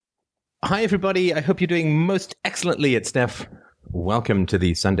Hi, everybody. I hope you're doing most excellently. It's Steph. Welcome to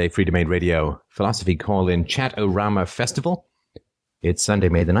the Sunday Freedomain Radio Philosophy Call-In Chat-O-Rama Festival. It's Sunday,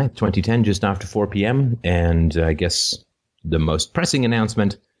 May the 9th, 2010, just after 4 p.m. And I guess the most pressing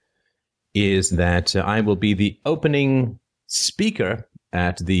announcement is that I will be the opening speaker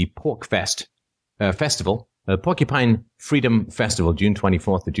at the PorcFest Festival, Porcupine Freedom Festival, June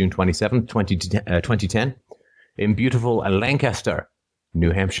 24th to June 27th, 2010, in beautiful Lancaster,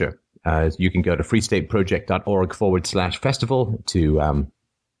 New Hampshire. You can go to freestateproject.org/festival to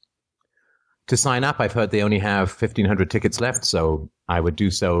sign up. I've heard they only have 1,500 tickets left, so I would do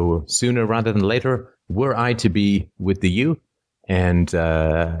so sooner rather than later. Were I to be with the you, and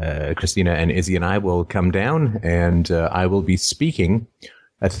Christina and Izzy and I will come down, and I will be speaking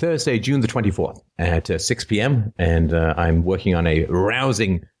Thursday, June the 24th at 6 p.m., and I'm working on a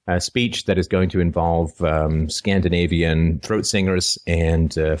rousing speech that is going to involve Scandinavian throat singers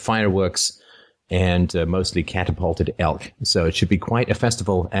and fireworks and mostly catapulted elk. So it should be quite a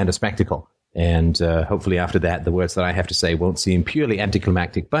festival and a spectacle. And hopefully after that, the words that I have to say won't seem purely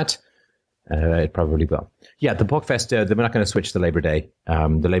anticlimactic, but it probably will. Yeah, the PorcFest, they're not going to switch the Labor Day.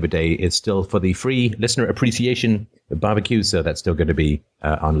 The Labor Day is still for the free listener appreciation barbecue, so that's still going to be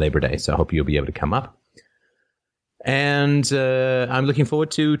on Labor Day. So I hope you'll be able to come up. And I'm looking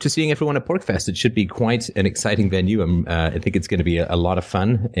forward to seeing everyone at PorcFest. It should be quite an exciting venue. I think it's going to be a lot of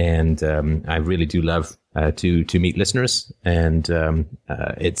fun, and I really do love to meet listeners. And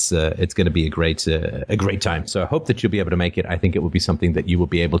it's going to be a great time. So I hope that you'll be able to make it. I think it will be something that you will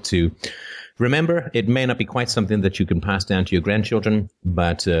be able to remember. It may not be quite something that you can pass down to your grandchildren,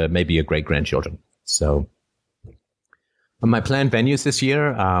 but maybe your great grandchildren. So. My planned venues this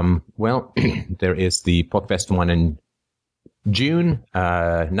year, well, there is the PorcFest one in June,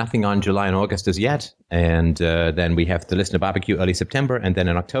 nothing on July and August as yet, and then we have the Listener Barbecue early September, and then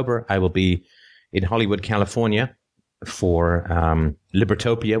in October I will be in Hollywood, California for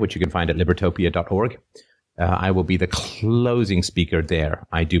Libertopia, which you can find at libertopia.org. I will be the closing speaker there,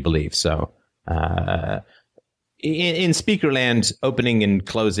 I do believe, so... In Speakerland, opening and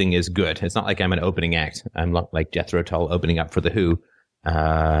closing is good. It's not like I'm an opening act. I'm not like Jethro Tull opening up for The Who.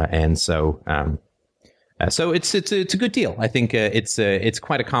 And so it's a good deal. I think it's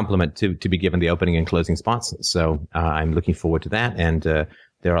quite a compliment to be given the opening and closing spots. So I'm looking forward to that. And there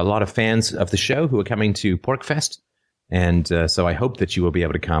are a lot of fans of the show who are coming to PorcFest. And so I hope that you will be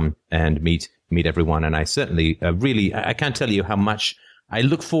able to come and meet everyone. And I certainly I can't tell you how much I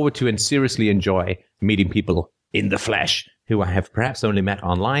look forward to and seriously enjoy meeting people in the flesh, who I have perhaps only met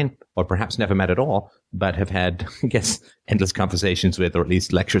online, or perhaps never met at all, but have had, I guess, endless conversations with, or at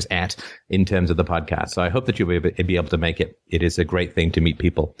least lectures at, in terms of the podcast. So I hope that you'll be able to make it. It is a great thing to meet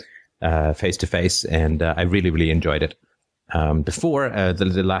people face to face, and I really, really enjoyed it. Before,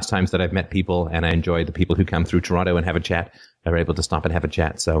 the last times that I've met people, and I enjoy the people who come through Toronto and have a chat, are able to stop and have a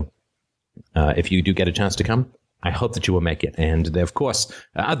chat. So if you do get a chance to come, I hope that you will make it. And of course,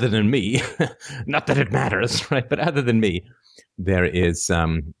 other than me, not that it matters, right? But other than me, there is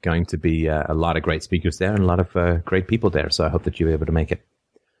going to be a lot of great speakers there and a lot of great people there. So I hope that you'll be able to make it.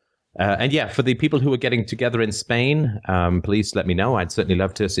 And yeah, for the people who are getting together in Spain, please let me know. I'd certainly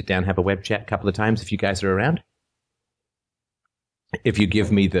love to sit down, have a web chat a couple of times if you guys are around. If you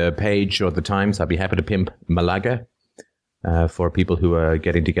give me the page or the times, I'll be happy to pimp Malaga. For people who are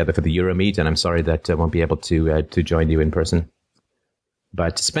getting together for the Euromeet, and I'm sorry that I won't be able to join you in person.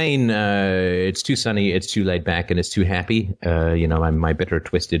 But Spain, it's too sunny, it's too laid back, and it's too happy. My bitter,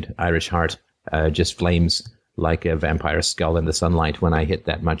 twisted Irish heart just flames like a vampire skull in the sunlight when I hit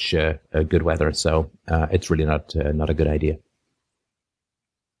that much good weather. So it's really not a good idea.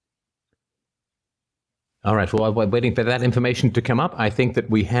 All right. Well, while waiting for that information to come up, I think that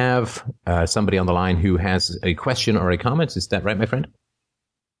we have somebody on the line who has a question or a comment. Is that right, my friend?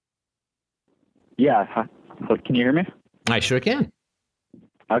 Yeah. Can you hear me? I sure can.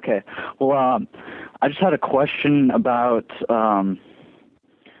 Okay. Well, I just had a question about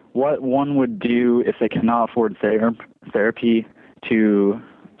what one would do if they cannot afford therapy to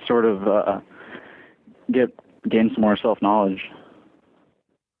sort of gain some more self-knowledge.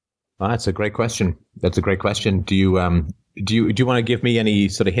 Well, that's a great question. Do you want to give me any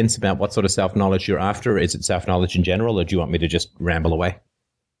sort of hints about what sort of self-knowledge you're after? Is it self-knowledge in general, or do you want me to just ramble away?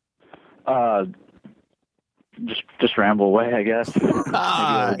 Just ramble away, I guess.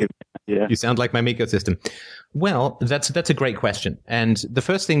 Yeah. You sound like my ecosystem. Well, that's a great question. And the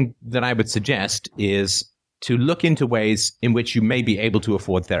first thing that I would suggest is to look into ways in which you may be able to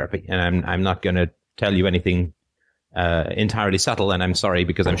afford therapy. And I'm not going to tell you anything entirely subtle, and I'm sorry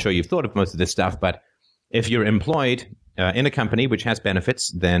because I'm sure you've thought of most of this stuff, but if you're employed in a company which has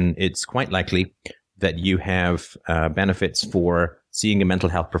benefits, then it's quite likely that you have benefits for seeing a mental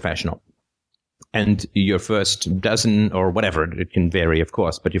health professional. And your first dozen or whatever, it can vary, of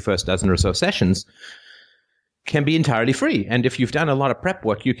course, but your first dozen or so sessions can be entirely free. And if you've done a lot of prep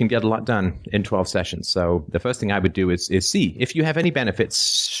work, you can get a lot done in 12 sessions. So the first thing I would do is see if you have any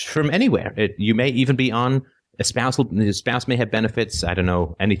benefits from anywhere. You may even be on a spouse may have benefits. I don't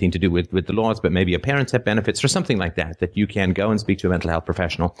know anything to do with the laws, but maybe your parents have benefits or something like that, that you can go and speak to a mental health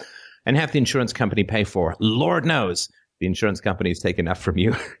professional and have the insurance company pay for. Lord knows the insurance companies take enough from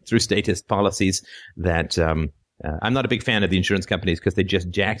you through statist policies that I'm not a big fan of the insurance companies because they just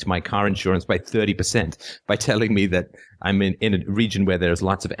jacked my car insurance by 30% by telling me that I'm in a region where there's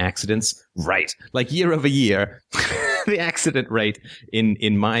lots of accidents. Right. Like year over year, the accident rate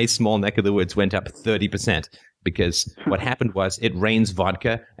in my small neck of the woods went up 30%. Because what happened was it rains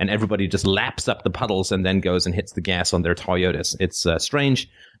vodka and everybody just laps up the puddles and then goes and hits the gas on their Toyotas. It's a strange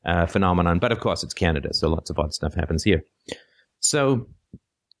phenomenon, but of course it's Canada, so lots of odd stuff happens here. So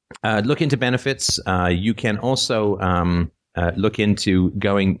look into benefits. You can also look into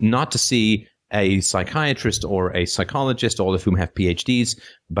going not to see a psychiatrist or a psychologist, all of whom have PhDs,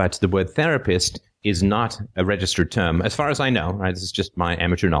 but the word therapist is not a registered term. As far as I know, right, this is just my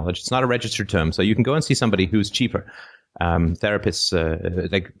amateur knowledge, it's not a registered term. So you can go and see somebody who's cheaper. Therapists,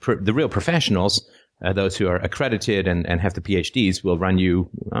 the real professionals, those who are accredited and have the PhDs will run you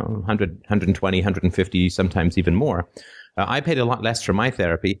 100, 120, 150, sometimes even more. I paid a lot less for my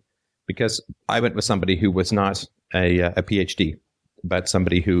therapy because I went with somebody who was not a PhD, but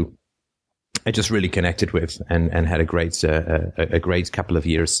somebody who I just really connected with and had a great couple of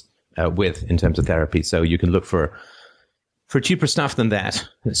years with in terms of therapy. So you can look for cheaper stuff than that.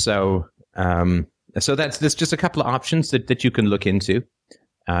 So there's just a couple of options that you can look into.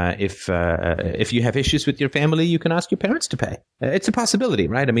 If you have issues with your family, you can ask your parents to pay. It's a possibility,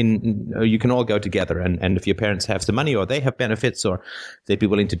 right? I mean, you can all go together, and if your parents have some money or they have benefits or they'd be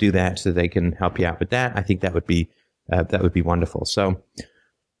willing to do that, so they can help you out with that. I think that would be wonderful. So,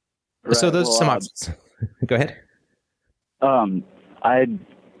 right, so those are some options. Go ahead.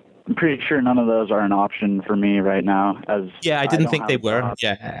 I'm pretty sure none of those are an option for me right now. I didn't think they were.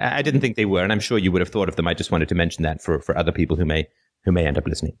 Yeah, I didn't think they were, and I'm sure you would have thought of them. I just wanted to mention that for other people who may end up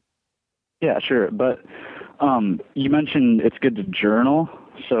listening. Yeah, sure. But you mentioned it's good to journal.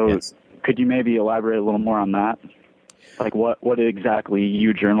 So yes. Could you maybe elaborate a little more on that? Like what exactly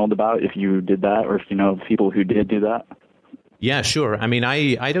you journaled about, if you did that, or if you know people who did do that? Yeah, sure. I mean,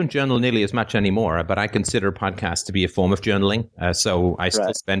 I don't journal nearly as much anymore, but I consider podcasts to be a form of journaling. So I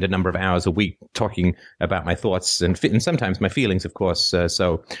still spend a number of hours a week talking about my thoughts and sometimes my feelings, of course.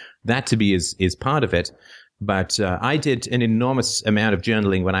 So that to me is part of it. But I did an enormous amount of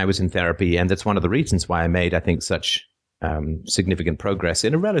journaling when I was in therapy, and that's one of the reasons why I made, I think, such significant progress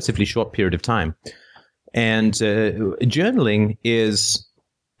in a relatively short period of time. And journaling is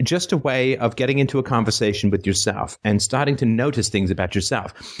just a way of getting into a conversation with yourself and starting to notice things about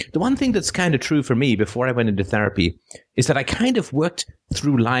yourself. The one thing that's kind of true for me before I went into therapy is that I kind of worked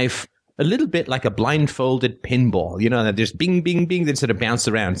through life a little bit like a blindfolded pinball, you know, that there's bing, bing, bing that sort of bounce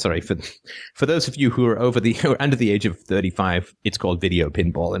around. Sorry, for those of you who are under the age of 35, it's called video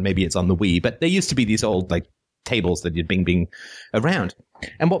pinball, and maybe it's on the Wii, but there used to be these old like tables that you'd bing, bing around.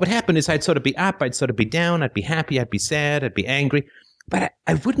 And what would happen is I'd sort of be up, I'd sort of be down, I'd be happy, I'd be sad, I'd be angry. But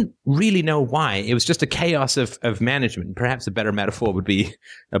I wouldn't really know why. It was just a chaos of management. Perhaps a better metaphor would be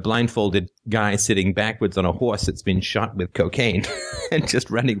a blindfolded guy sitting backwards on a horse that's been shot with cocaine and just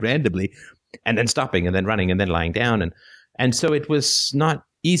running randomly and then stopping and then running and then lying down. And so it was not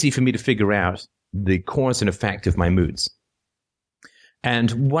easy for me to figure out the cause and effect of my moods.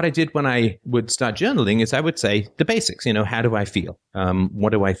 And what I did when I would start journaling is I would say the basics, you know, how do I feel?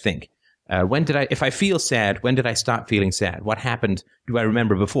 What do I think? If I feel sad, when did I start feeling sad? What happened? Do I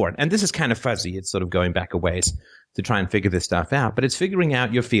remember before? And this is kind of fuzzy. It's sort of going back a ways to try and figure this stuff out. But it's figuring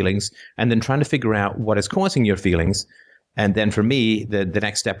out your feelings and then trying to figure out what is causing your feelings. And then for me, the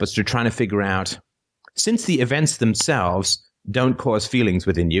next step was to try to figure out, since the events themselves don't cause feelings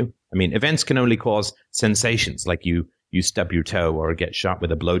within you. I mean, events can only cause sensations, like you stub your toe or get shot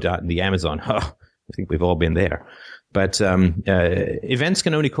with a blow dart in the Amazon. Oh, I think we've all been there. But events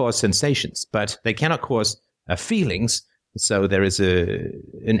can only cause sensations, but they cannot cause feelings. So there is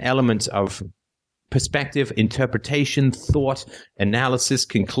an element of perspective, interpretation, thought, analysis,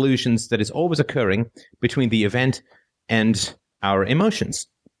 conclusions that is always occurring between the event and our emotions.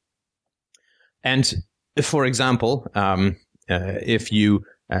 And for example, if you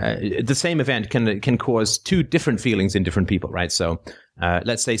the same event can cause two different feelings in different people, right? So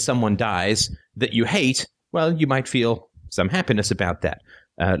let's say someone dies that you hate, well, you might feel some happiness about that.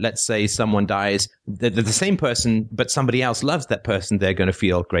 Let's say someone dies, the same person, but somebody else loves that person. They're going to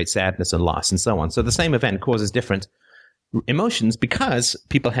feel great sadness and loss and so on. So the same event causes different emotions because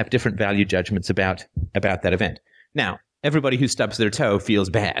people have different value judgments about that event. Now, everybody who stubs their toe feels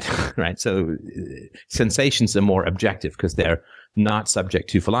bad, right? So sensations are more objective because they're not subject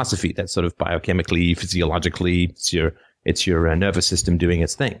to philosophy. That's sort of biochemically, physiologically, it's your nervous system doing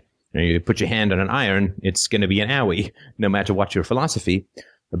its thing. You put your hand on an iron, it's going to be an owie, no matter what your philosophy.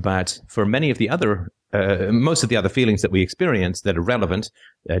 But for many of the other, most of the other feelings that we experience that are relevant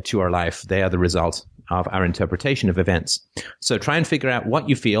to our life, they are the result of our interpretation of events. So try and figure out what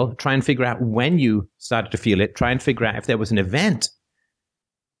you feel. Try and figure out when you started to feel it. Try and figure out if there was an event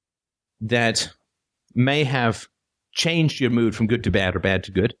that may have changed your mood from good to bad or bad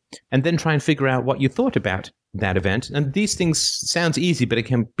to good. And then try and figure out what you thought about that event. And these things sounds easy, but it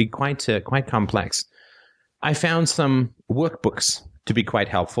can be quite complex. I found some workbooks to be quite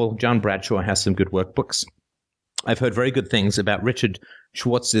helpful. John Bradshaw has some good workbooks. I've heard very good things about Richard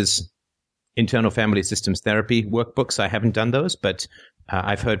Schwartz's internal family systems therapy workbooks. I haven't done those, but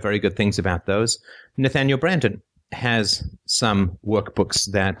I've heard very good things about those. Nathaniel Brandon has some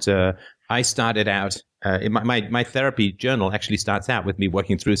workbooks that I started out. My therapy journal actually starts out with me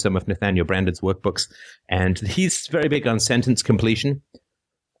working through some of Nathaniel Brandon's workbooks, and he's very big on sentence completion.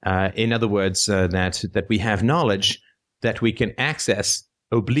 In other words, that we have knowledge that we can access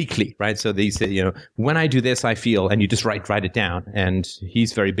obliquely, right? So these, when I do this, I feel, and you just write it down. And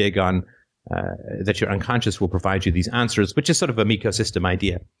he's very big on that your unconscious will provide you these answers, which is sort of a ecosystem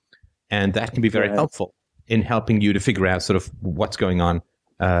idea, and that can be very helpful in helping you to figure out sort of what's going on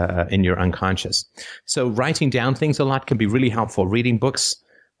in your unconscious. So writing down things a lot can be really helpful. Reading books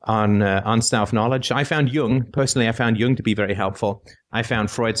on self-knowledge. I found Jung to be very helpful. I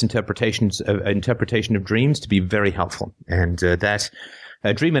found Freud's interpretation of dreams to be very helpful. And that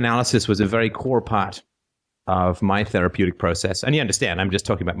dream analysis was a very core part of my therapeutic process. And you understand, I'm just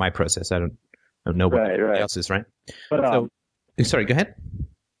talking about my process. I don't know what else is, right? But, sorry, go ahead.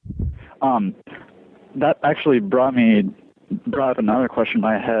 That actually brought up another question in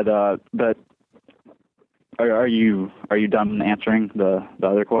my head, but are you done answering the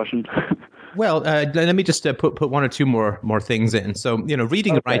other question? Well, let me just put one or two more things in. So,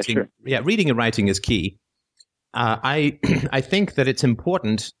 reading and writing, sure. Reading and writing is key. I think that it's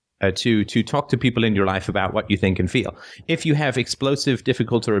important to talk to people in your life about what you think and feel. If you have explosive,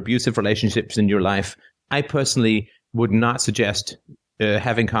 difficult, or abusive relationships in your life, I personally would not suggest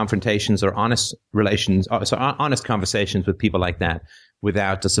having confrontations or honest conversations with people like that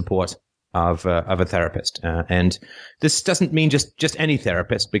without the support of a therapist. And this doesn't mean just any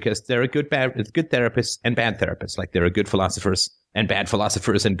therapist, because there are good therapists and bad therapists. Like there are good philosophers and bad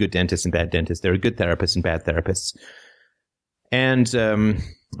philosophers, and good dentists and bad dentists. There are good therapists and bad therapists. And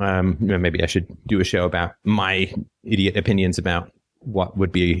maybe I should do a show about my idiot opinions about what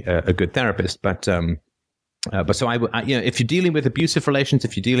would be a good therapist. But so if you're dealing with abusive relations,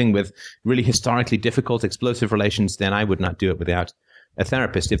 if you're dealing with really historically difficult, explosive relations, then I would not do it without a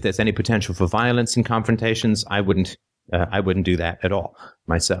therapist. If there's any potential for violence and confrontations, I wouldn't do that at all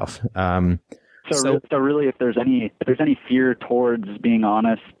myself. So really, if there's any fear towards being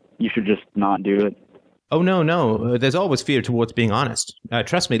honest, you should just not do it. Oh, no. There's always fear towards being honest.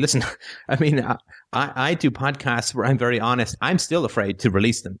 Trust me. Listen, I mean, I do podcasts where I'm very honest. I'm still afraid to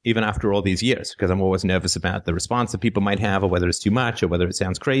release them, even after all these years, because I'm always nervous about the response that people might have, or whether it's too much, or whether it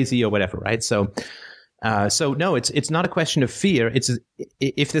sounds crazy, or whatever, right? So no, it's not a question of fear. It's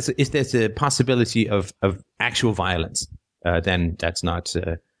if there's a possibility of actual violence, then that's not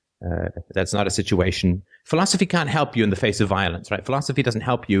a situation. Philosophy can't help you in the face of violence, right? Philosophy doesn't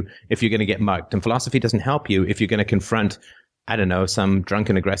help you if you're going to get mugged, and philosophy doesn't help you if you're going to confront, I don't know, some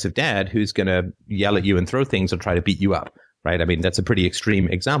drunken, aggressive dad who's going to yell at you and throw things or try to beat you up, right? I mean, that's a pretty extreme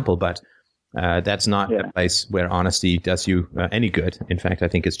example, but that's not a place where honesty does you any good. In fact, I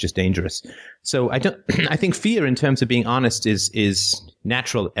think it's just dangerous. So I think fear in terms of being honest is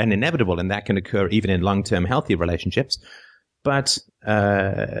natural and inevitable, and that can occur even in long-term healthy relationships. But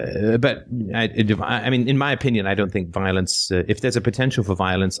I mean, in my opinion, I don't think violence. If there's a potential for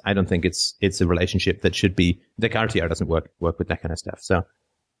violence, I don't think it's a relationship that should be. The RTR doesn't work with that kind of stuff. So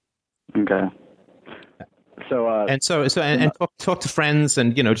okay. So talk to friends,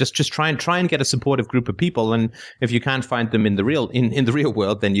 and just try and get a supportive group of people. And if you can't find them in the real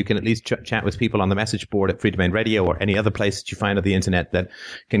world, then you can at least chat with people on the message board at Freedomain Radio or any other place that you find on the internet that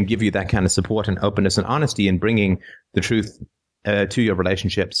can give you that kind of support and openness and honesty in bringing the truth to your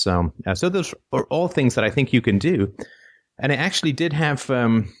relationships. So those are all things that I think you can do. And I actually did have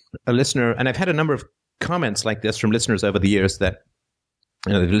a listener, and I've had a number of comments like this from listeners over the years that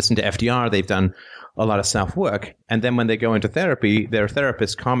they've listened to FDR, they've done a lot of self-work, and then when they go into therapy, their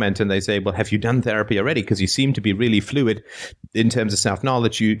therapists comment and they say, well, have you done therapy already? Because you seem to be really fluid in terms of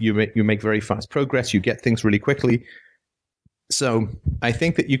self-knowledge. You make very fast progress. You get things really quickly. So I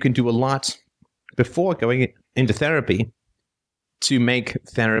think that you can do a lot before going into therapy to make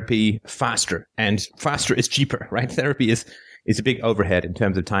therapy faster, and faster is cheaper, right? Therapy is a big overhead in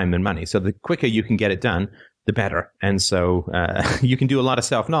terms of time and money. So the quicker you can get it done, the better. And so you can do a lot of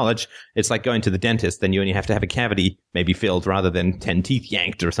self-knowledge. It's like going to the dentist, then you only have to have a cavity maybe filled rather than 10 teeth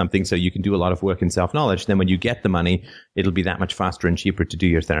yanked or something. So you can do a lot of work in self-knowledge. Then when you get the money, it'll be that much faster and cheaper to do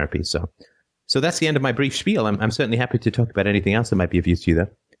your therapy. So that's the end of my brief spiel. I'm certainly happy to talk about anything else that might be of use to you, though.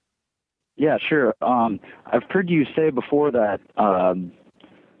 Yeah, sure. I've heard you say before that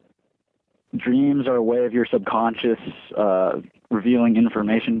dreams are a way of your subconscious revealing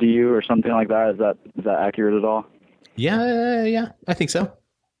information to you or something like that. Is that accurate at all? Yeah, I think so.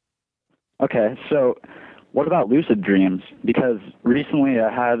 Okay, so what about lucid dreams? Because recently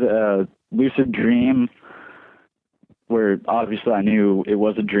I had a lucid dream where obviously I knew it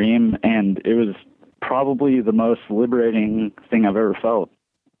was a dream, and it was probably the most liberating thing I've ever felt.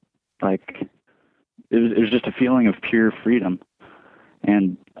 Like, it was just a feeling of pure freedom.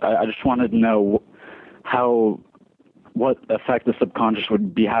 And I just wanted to know what effect the subconscious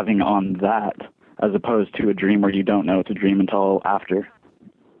would be having on that, as opposed to a dream where you don't know it's a dream until after.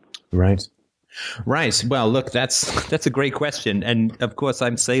 Right. Well, look, that's a great question. And of course,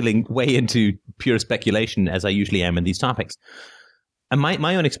 I'm sailing way into pure speculation, as I usually am in these topics. And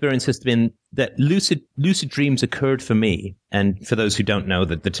my own experience has been that lucid dreams occurred for me. And for those who don't know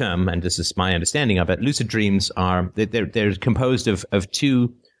the term, and this is my understanding of it, lucid dreams they're composed of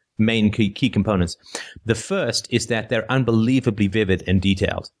two main key components. The first is that they're unbelievably vivid and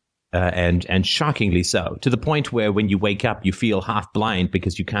detailed, and shockingly so, to the point where when you wake up, you feel half blind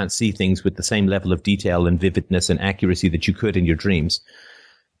because you can't see things with the same level of detail and vividness and accuracy that you could in your dreams.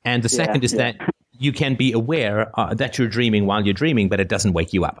 And the second is that you can be aware that you're dreaming while you're dreaming, but it doesn't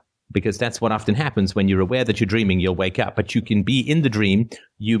wake you up. Because that's what often happens. When you're aware that you're dreaming, you'll wake up. But you can be in the dream.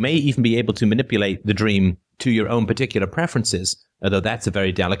 You may even be able to manipulate the dream to your own particular preferences, although that's a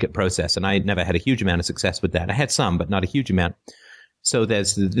very delicate process. And I never had a huge amount of success with that. I had some, but not a huge amount. So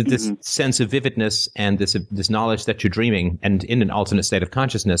there's this sense of vividness and this knowledge that you're dreaming and in an alternate state of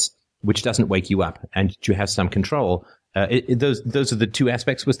consciousness, which doesn't wake you up, and you have some control. Those are the two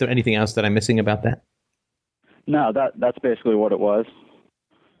aspects. Was there anything else that I'm missing about that? No, that's basically what it was.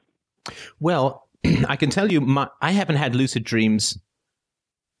 Well, I can tell you, I haven't had lucid dreams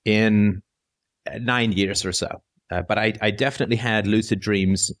in 9 years or so, but I definitely had lucid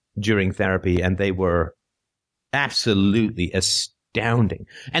dreams during therapy, and they were absolutely astounding.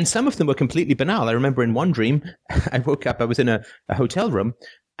 And some of them were completely banal. I remember in one dream, I woke up, I was in a hotel room,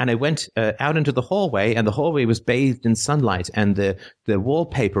 and I went out into the hallway, and the hallway was bathed in sunlight, and the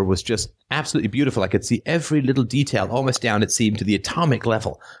wallpaper was just absolutely beautiful. I could see every little detail, almost down, it seemed, to the atomic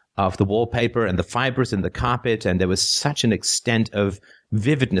level of the wallpaper and the fibers in the carpet, and there was such an extent of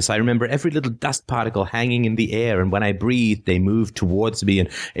vividness. I remember every little dust particle hanging in the air, and when I breathed, they moved towards me, and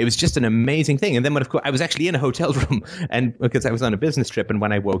it was just an amazing thing. And then when, of course, I was actually in a hotel room, and because I was on a business trip, and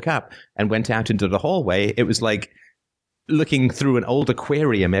when I woke up and went out into the hallway, it was like looking through an old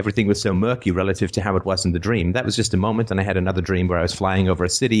aquarium. Everything was so murky relative to how it was in the dream. That was just a moment. And I had another dream where I was flying over a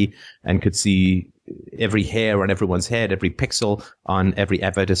city and could see every hair on everyone's head, every pixel on every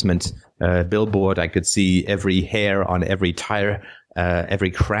advertisement billboard. I could see every hair on every tire,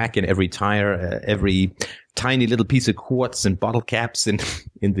 every crack in every tire, every tiny little piece of quartz and bottle caps in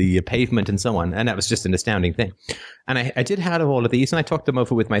the pavement and so on. And that was just an astounding thing. And I did have all of these, and I talked them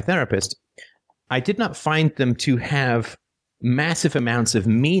over with my therapist. I did not find them to have massive amounts of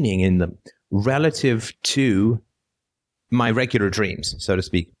meaning in them relative to my regular dreams, so to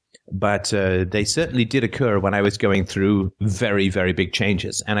speak. But they certainly did occur when I was going through very, very big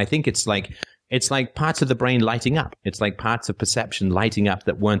changes. And I think it's like parts of the brain lighting up. It's like parts of perception lighting up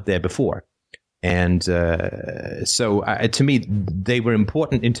that weren't there before. And so to me, they were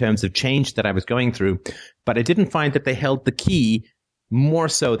important in terms of change that I was going through. But I didn't find that they held the key more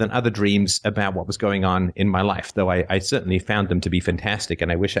so than other dreams about what was going on in my life, though I certainly found them to be fantastic,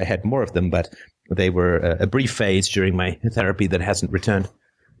 and I wish I had more of them, but they were a brief phase during my therapy that hasn't returned.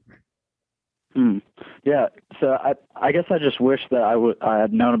 Yeah, so I guess I just wish that I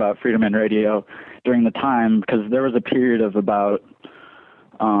had known about Freedomain Radio during the time, because there was a period of about,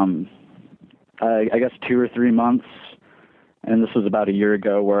 I guess 2 or 3 months, and this was about a year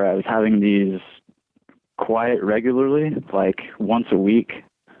ago, where I was having these quite regularly, like once a week.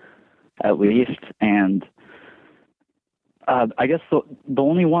 at least. And I guess the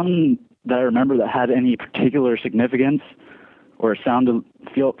only one that I remember that had any particular significance or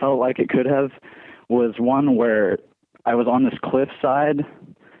felt like it could have was one where I was on this cliff side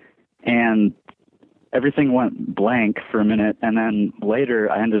and everything went blank for a minute, and then later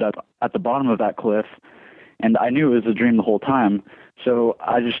I ended up at the bottom of that cliff, and I knew it was a dream the whole time. So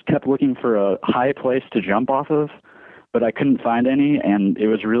I just kept looking for a high place to jump off of, but I couldn't find any, and it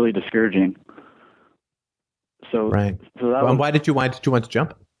was really discouraging. So, right. And why did you want to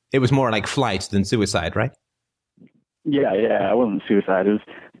jump? It was more like flight than suicide, right? Yeah, it wasn't suicide.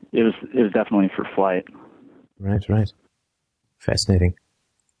 It was definitely for flight. Right. Fascinating.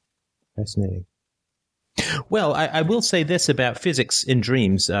 Well, I will say this about physics in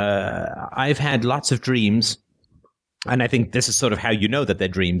dreams. I've had lots of dreams, and I think this is sort of how you know that they're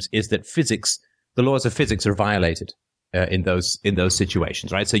dreams, is that the laws of physics are violated in those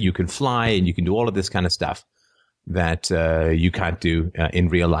situations, right? So you can fly and you can do all of this kind of stuff that you can't do in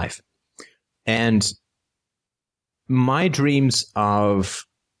real life. And my dreams of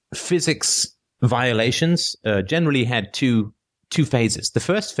physics violations generally had two phases. The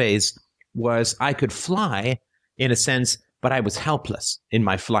first phase was I could fly in a sense, but I was helpless in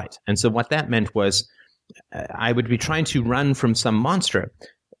my flight. And so what that meant was I would be trying to run from some monster,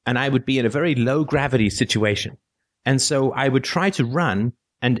 and I would be in a very low gravity situation. And so I would try to run,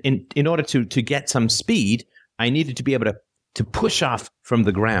 and in order to get some speed, I needed to be able to push off from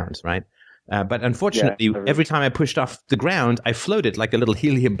the ground, right? But unfortunately, every time I pushed off the ground, I floated like a little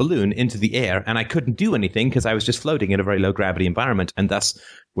helium balloon into the air, and I couldn't do anything because I was just floating in a very low gravity environment, and thus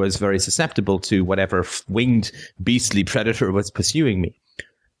was very susceptible to whatever winged beastly predator was pursuing me.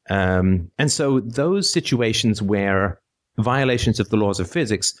 And so those situations where violations of the laws of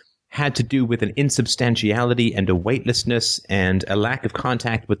physics had to do with an insubstantiality and a weightlessness and a lack of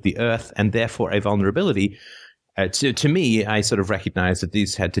contact with the earth, and therefore a vulnerability. To me, I sort of recognized that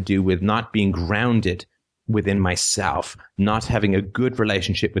these had to do with not being grounded within myself, not having a good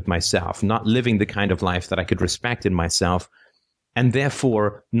relationship with myself, not living the kind of life that I could respect in myself, and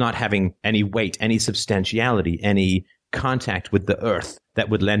therefore not having any weight, any substantiality, any contact with the earth that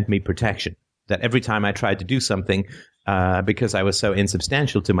would lend me protection. That every time I tried to do something, because I was so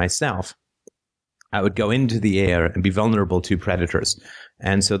insubstantial to myself, I would go into the air and be vulnerable to predators.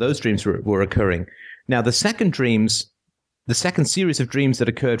 And so those dreams were occurring. Now, the second series of dreams that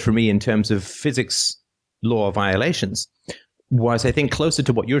occurred for me in terms of physics law violations was, I think, closer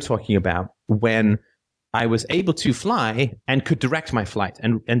to what you're talking about, when I was able to fly and could direct my flight.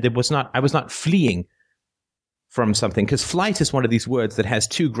 And I was not fleeing from something, because flight is one of these words that has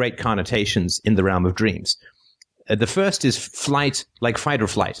two great connotations in the realm of dreams. The first is flight, like fight or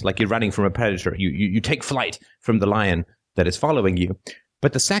flight, like you're running from a predator. You take flight from the lion that is following you.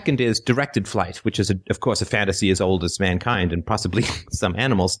 But the second is directed flight, which is, of course, a fantasy as old as mankind and possibly some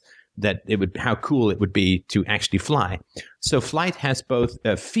animals, that how cool it would be to actually fly. So flight has both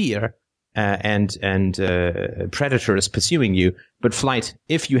fear and predators pursuing you. But flight,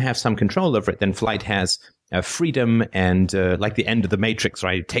 if you have some control over it, then flight has freedom and like the end of the Matrix,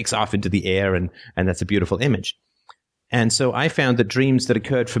 right? It takes off into the air, and that's a beautiful image. And so I found that dreams that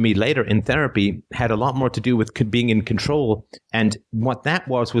occurred for me later in therapy had a lot more to do with being in control. And what that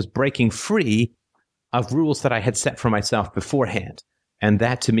was breaking free of rules that I had set for myself beforehand. And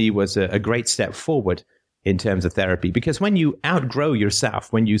that to me was a great step forward in terms of therapy. Because when you outgrow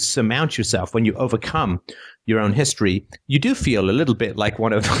yourself, when you surmount yourself, when you overcome your own history, you do feel a little bit like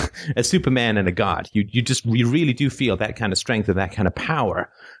one of a Superman and a god. You really do feel that kind of strength and that kind of power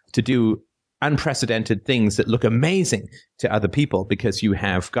to do unprecedented things that look amazing to other people, because you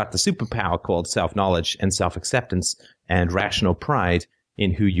have got the superpower called self-knowledge and self-acceptance and rational pride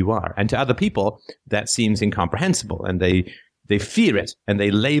in who you are. And to other people, that seems incomprehensible, and they fear it and they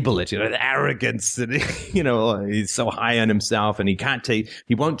label it, arrogance, and he's so high on himself and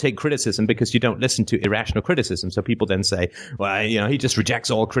he won't take criticism because you don't listen to irrational criticism. So people then say, well, he just rejects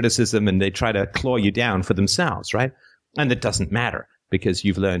all criticism, and they try to claw you down for themselves, right? And it doesn't matter, because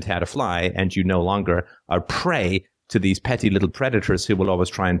you've learned how to fly and you no longer are prey to these petty little predators who will always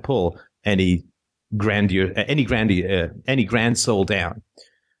try and pull any grand soul down.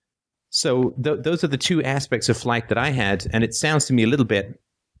 So those are the two aspects of flight that I had, and it sounds to me a little bit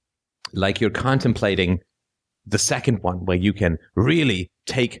like you're contemplating the second one, where you can really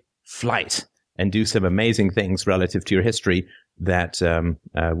take flight and do some amazing things relative to your history that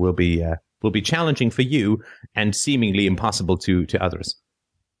will be challenging for you and seemingly impossible to others.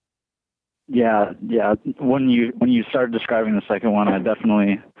 Yeah. When you started describing the second one, I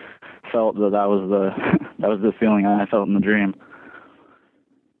definitely felt that was the feeling I felt in the dream.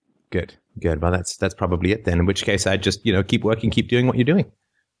 Good. Well, that's probably it then. In which case, I'd just keep working, keep doing what you're doing.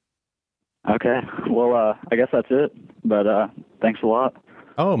 Okay. Well, I guess that's it. But thanks a lot.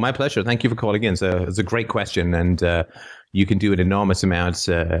 Oh, my pleasure. Thank you for calling in. It's a great question, and you can do an enormous amount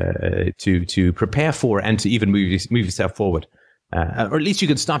to prepare for and to even move yourself forward. Or at least you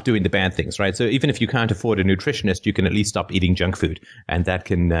can stop doing the bad things, right? So even if you can't afford a nutritionist, you can at least stop eating junk food, and that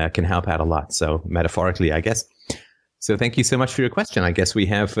can help out a lot. So metaphorically, I guess. So thank you so much for your question. I guess we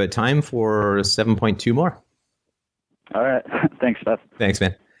have time for 7.2 more. All right. Thanks, Beth. Thanks,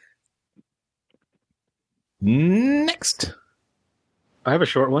 man. Next. I have a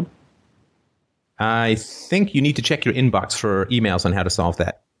short one. I think you need to check your inbox for emails on how to solve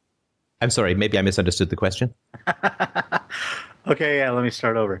that. I'm sorry, maybe I misunderstood the question. Okay, yeah, let me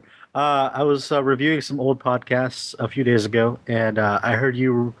start over. I was reviewing some old podcasts a few days ago, and I heard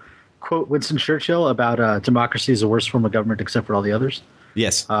you quote Winston Churchill about democracy is the worst form of government except for all the others.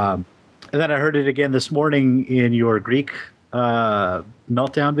 Yes. And then I heard it again this morning in your Greek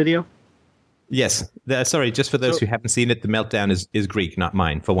meltdown video. Yes. Sorry, just for those who haven't seen it, the meltdown is Greek, not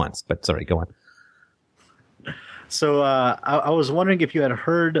mine, for once. But sorry, go on. So I was wondering if you had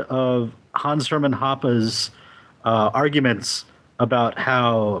heard of Hans Hermann Hoppe's arguments about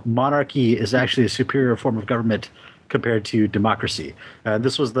how monarchy is actually a superior form of government compared to democracy.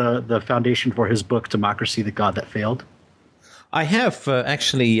 This was the foundation for his book, Democracy, the God That Failed. I have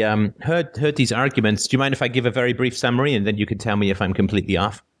actually heard these arguments. Do you mind if I give a very brief summary, and then you can tell me if I'm completely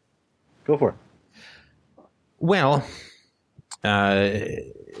off? Go for it. Well,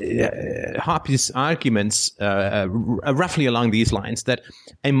 Hoppe's arguments are roughly along these lines, that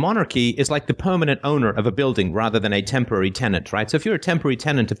a monarchy is like the permanent owner of a building rather than a temporary tenant, right? So if you're a temporary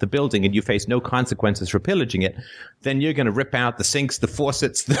tenant of the building and you face no consequences for pillaging it, then you're going to rip out the sinks, the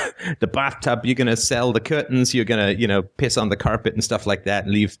faucets, the bathtub. You're going to sell the curtains. You're going to, piss on the carpet and stuff like that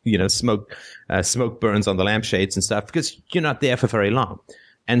and leave, smoke burns on the lampshades and stuff, because you're not there for very long.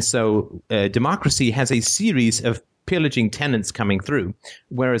 And so democracy has a series of pillaging tenants coming through,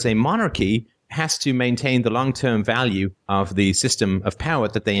 whereas a monarchy has to maintain the long-term value of the system of power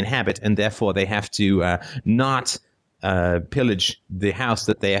that they inhabit, and therefore they have to not pillage the house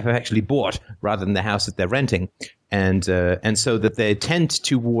that they have actually bought rather than the house that they're renting. And so that they tend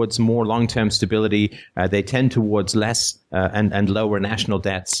towards more long-term stability. They tend towards less and lower national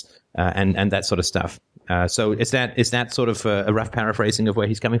debts and that sort of stuff. So is that sort of a rough paraphrasing of where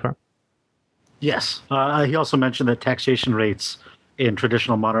he's coming from? Yes. He also mentioned that taxation rates in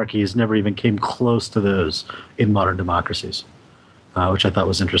traditional monarchies never even came close to those in modern democracies, which I thought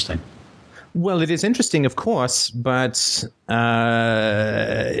was interesting. Well, it is interesting, of course, but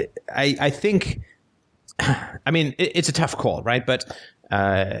I think, I mean, it's a tough call, right? But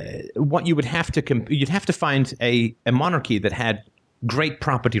what you would have to you'd have to find a monarchy that had great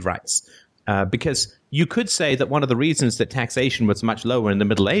property rights. Because you could say that one of the reasons that taxation was much lower in the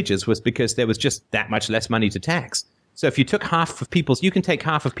Middle Ages was because there was just that much less money to tax. So if you took you can take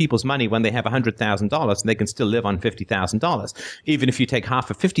half of people's money when they have $100,000 and they can still live on $50,000. Even if you take half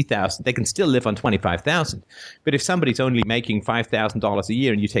of $50,000, they can still live on $25,000. But if somebody's only making $5,000 a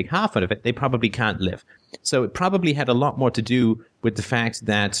year and you take half of it, they probably can't live. So it probably had a lot more to do with the fact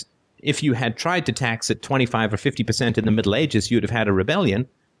that if you had tried to tax at 25 or 50% in the Middle Ages, you'd have had a rebellion,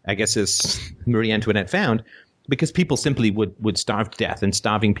 I guess, as Marie Antoinette found, because people simply would starve to death, and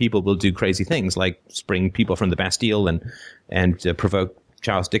starving people will do crazy things like spring people from the Bastille and provoke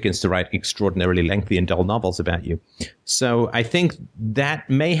Charles Dickens to write extraordinarily lengthy and dull novels about you. So I think that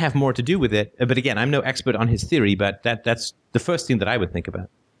may have more to do with it. But again, I'm no expert on his theory, but that's the first thing that I would think about.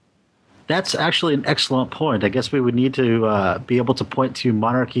 That's actually an excellent point. I guess we would need to be able to point to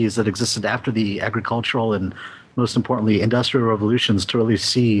monarchies that existed after the agricultural and, most importantly, industrial revolutions to really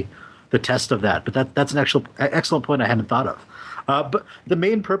see the test of that. But that's an excellent point I hadn't thought of. But the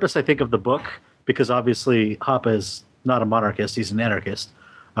main purpose, I think, of the book, because obviously Hoppe is not a monarchist, he's an anarchist,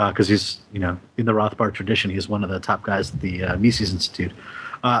 because he's, in the Rothbard tradition, he's one of the top guys at the Mises Institute.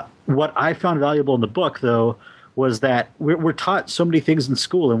 What I found valuable in the book, though, was that we're taught so many things in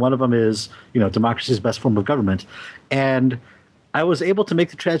school, and one of them is, democracy is the best form of government. And I was able to make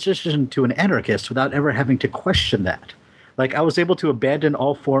the transition to an anarchist without ever having to question that. Like, I was able to abandon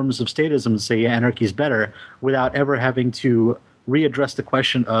all forms of statism and say, yeah, anarchy is better, without ever having to readdress the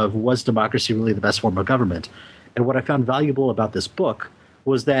question of, was democracy really the best form of government? And what I found valuable about this book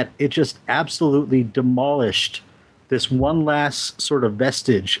was that it just absolutely demolished this one last sort of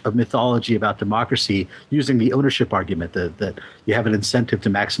vestige of mythology about democracy, using the ownership argument that you have an incentive to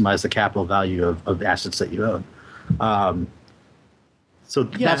maximize the capital value of the assets that you own. So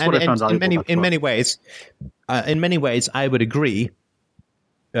that's what I found valuable. In many ways, I would agree.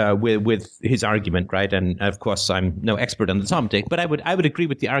 with his argument, right? And of course, I'm no expert on the topic, but I would agree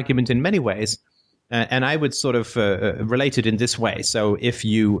with the argument in many ways, and I would sort of relate it in this way. So if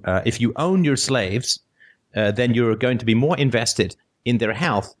you own your slaves, then you're going to be more invested in their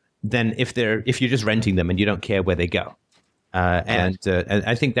health than if you're just renting them and you don't care where they go. And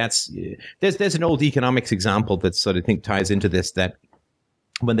I think there's an old economics example that sort of ties into this, that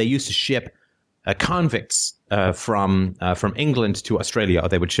when they used to ship convicts from England to Australia, or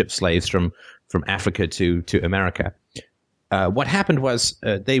they would ship slaves from Africa to America. What happened was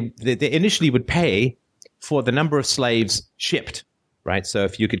they initially would pay for the number of slaves shipped, right? So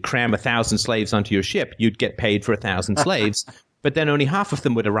if you could cram 1,000 slaves onto your ship, you'd get paid for 1,000 slaves. But then only half of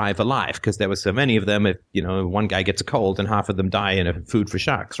them would arrive alive because there were so many of them. If one guy gets a cold and half of them die in a food for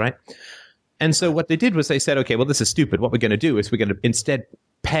sharks, right? And so what they did was they said, okay, well, this is stupid. What we're going to do is we're going to instead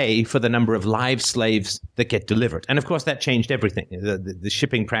pay for the number of live slaves that get delivered. And of course, that changed everything. The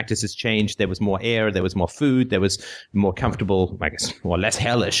shipping practices changed. There was more air. There was more food. There was more comfortable, I guess, or less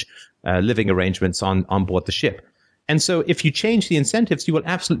hellish living arrangements on board the ship. And so if you change the incentives, you will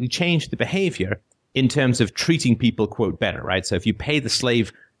absolutely change the behavior in terms of treating people, quote, better, right? So if you pay the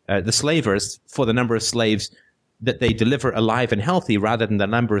slavers for the number of slaves that they deliver alive and healthy rather than the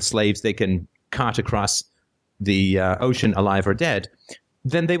number of slaves they can cart across the ocean alive or dead,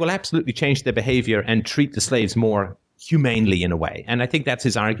 then they will absolutely change their behavior and treat the slaves more humanely in a way. And I think that's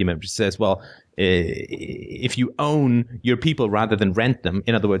his argument, which says, well, if you own your people rather than rent them,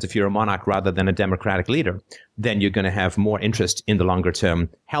 in other words, if you're a monarch rather than a democratic leader, then you're going to have more interest in the longer term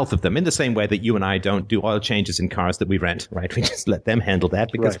health of them, in the same way that you and I don't do oil changes in cars that we rent, right? We just let them handle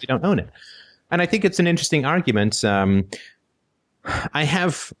that because we don't own it. And I think it's an interesting argument. This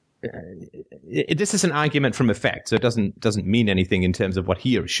is an argument from effect, so it doesn't mean anything in terms of what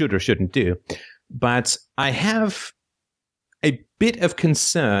he should or shouldn't do. But I have a bit of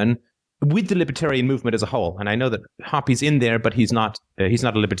concern with the libertarian movement as a whole. And I know that Hoppy's in there, but he's not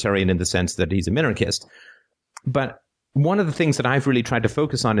a libertarian in the sense that he's a minarchist. But one of the things that I've really tried to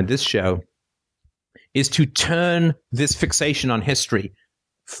focus on in this show is to turn this fixation on history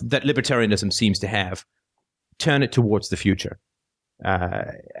that libertarianism seems to have, turn it towards the future.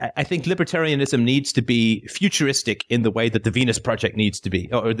 I think libertarianism needs to be futuristic in the way that the Venus Project needs to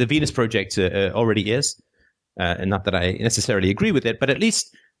be, or the Venus Project already is. And not that I necessarily agree with it, but at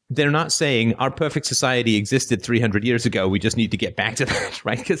least they're not saying our perfect society existed 300 years ago. We just need to get back to that,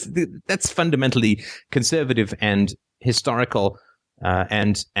 right? Because that's fundamentally conservative and historical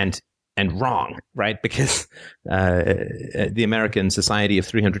and wrong, right? Because the American society of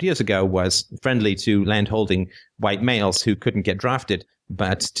 300 years ago was friendly to landholding white males who couldn't get drafted,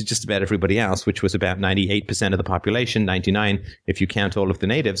 but to just about everybody else, which was about 98% of the population, 99% if you count all of the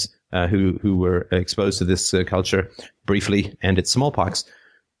natives who were exposed to this culture briefly and its smallpox.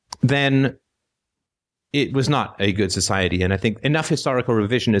 Then it was not a good society. And I think enough historical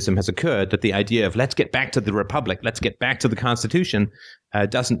revisionism has occurred that the idea of let's get back to the Republic, let's get back to the Constitution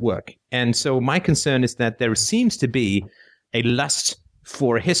doesn't work. And so my concern is that there seems to be a lust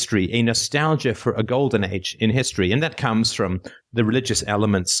for history, a nostalgia for a golden age in history. And that comes from the religious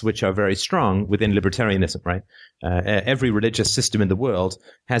elements, which are very strong within libertarianism, right? Every religious system in the world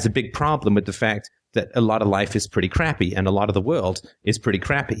has a big problem with the fact that a lot of life is pretty crappy and a lot of the world is pretty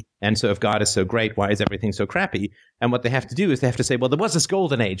crappy. And so if God is so great, why is everything so crappy? And what they have to do is they have to say, well, there was this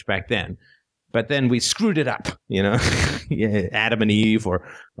golden age back then, but then we screwed it up, yeah, Adam and Eve or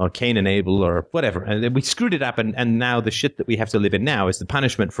Cain and Abel or whatever. And we screwed it up. And now the shit that we have to live in now is the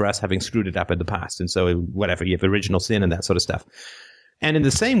punishment for us having screwed it up in the past. And so whatever, you have original sin and that sort of stuff. And in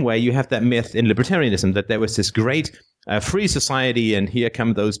the same way, you have that myth in libertarianism that there was this great free society, and here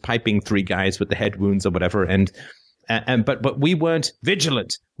come those piping three guys with the head wounds or whatever. But we weren't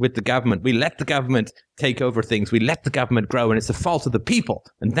vigilant with the government. We let the government take over things. We let the government grow, and it's the fault of the people.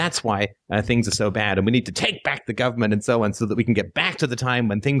 And that's why things are so bad. And we need to take back the government and so on so that we can get back to the time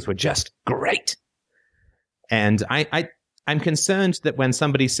when things were just great. And I'm concerned that when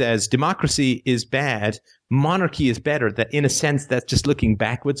somebody says democracy is bad, monarchy is better, that in a sense that's just looking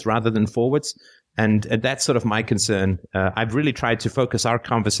backwards rather than forwards. And that's sort of my concern. I've really tried to focus our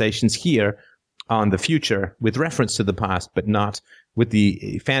conversations here on the future with reference to the past, but not with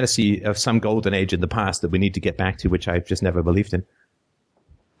the fantasy of some golden age in the past that we need to get back to, which I've just never believed in.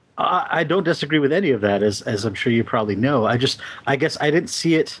 I don't disagree with any of that, as I'm sure you probably know. I guess I didn't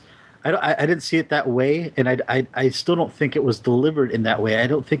see it. I didn't see it that way, and I still don't think it was delivered in that way. I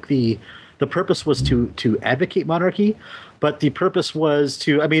don't think the purpose was to advocate monarchy, but the purpose was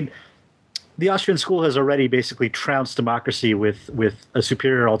to. I mean, the Austrian school has already basically trounced democracy with a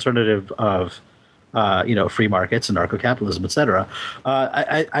superior alternative of free markets, anarcho-capitalism, etc.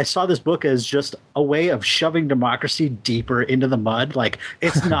 I saw this book as just a way of shoving democracy deeper into the mud. Like,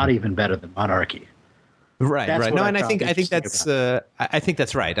 it's not even better than monarchy. Right, That's right. what No, I and I found think that's I think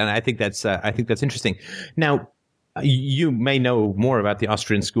that's right, and I think that's interesting. Now, you may know more about the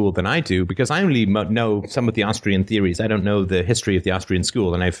Austrian school than I do, because I only know some of the Austrian theories. I don't know the history of the Austrian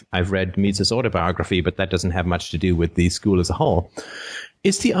school, and I've read Mises' autobiography, but that doesn't have much to do with the school as a whole.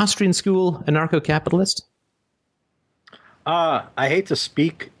 Is the Austrian school anarcho-capitalist? I hate to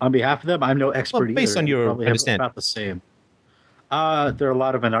speak on behalf of them. I'm no expert either. Based on You your probably have understanding. about the same. There are a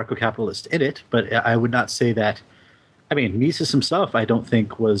lot of anarcho-capitalists in it, but I would not say that. I mean, Mises himself, I don't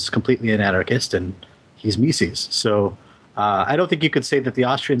think, was completely an anarchist, and he's Mises. So I don't think you could say that the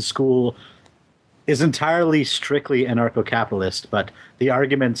Austrian school is entirely strictly anarcho-capitalist, but the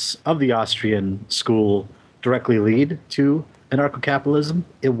arguments of the Austrian school directly lead to anarcho-capitalism.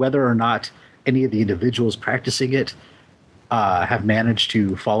 Whether or not any of the individuals practicing it have managed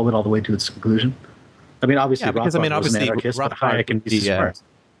to follow it all the way to its conclusion. I mean, obviously, Yeah, because Rothbard was an anarchist, but Hayek and Mises weren't.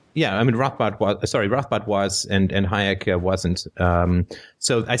 Yeah, I mean, Rothbard was, and Hayek wasn't.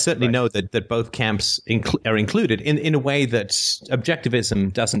 So I certainly know that both camps are included in a way that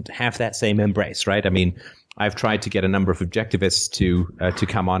objectivism doesn't have that same embrace, right? I mean, I've tried to get a number of objectivists to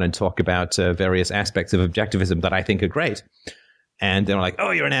come on and talk about various aspects of objectivism that I think are great. And they're like, "Oh,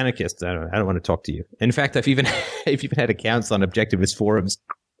 you're an anarchist. I don't want to talk to you." In fact, I've even had accounts on objectivist forums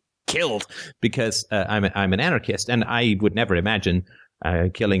killed because I'm an anarchist, and I would never imagine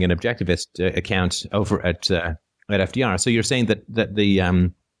killing an objectivist account over at FDR. So you're saying that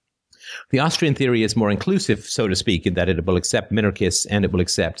the Austrian theory is more inclusive, so to speak, in that it will accept minarchists and it will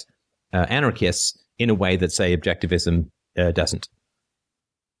accept anarchists in a way that, say, objectivism doesn't.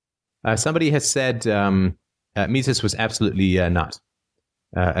 Somebody has said Mises was absolutely not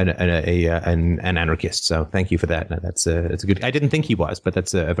an anarchist. So thank you for that. That's a good. I didn't think he was, but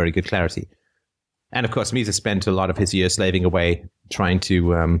that's a very good clarity. And of course, Mises spent a lot of his years slaving away trying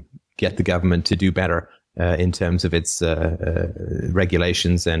to get the government to do better in terms of its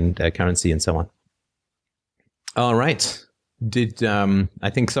regulations and currency and so on. All right. I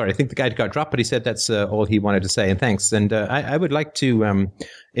think the guy got dropped, but he said that's all he wanted to say. And thanks. And I would like to,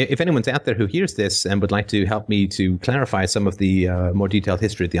 if anyone's out there who hears this and would like to help me to clarify some of the more detailed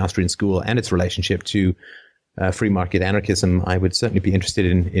history of the Austrian school and its relationship to free market anarchism, I would certainly be interested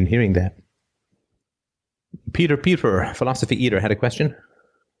in hearing that. Peter, Philosophy Eater, had a question.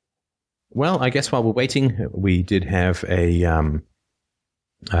 Well, I guess while we're waiting, we did have a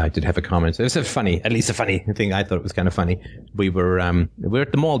comment. It was at least a funny thing. I thought it was kind of funny. We were at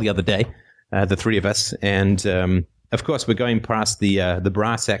the mall the other day, the three of us, and of course we're going past the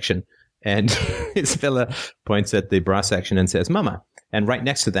bra section, and Isabella points at the bra section and says, "Mama," and right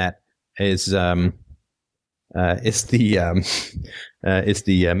next to that is the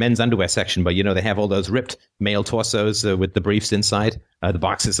men's underwear section, but they have all those ripped male torsos with the briefs inside, the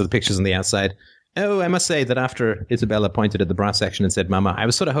boxes of the pictures on the outside. Oh, I must say that after Isabella pointed at the bra section and said, "Mama," I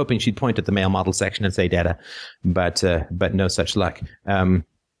was sort of hoping she'd point at the male model section and say, "Dada," but no such luck.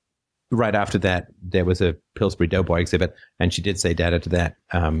 Right after that, there was a Pillsbury Doughboy exhibit, and she did say "Dada" to that,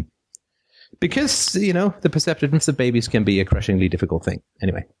 because the perceptiveness of babies can be a crushingly difficult thing.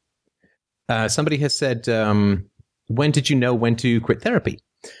 Anyway. Somebody has said, when did you know when to quit therapy?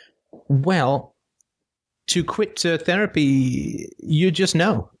 Well, to quit therapy, you just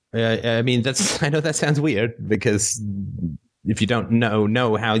know. I mean, I know that sounds weird, because if you don't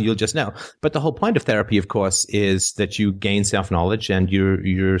know how, you'll just know. But the whole point of therapy, of course, is that you gain self-knowledge, and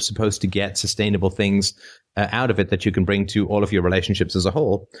you're supposed to get sustainable things out of it that you can bring to all of your relationships as a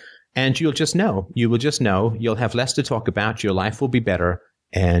whole. And you'll just know. You will just know. You'll have less to talk about. Your life will be better.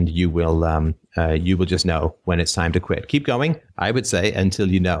 And you will just know when it's time to quit. Keep going, I would say, until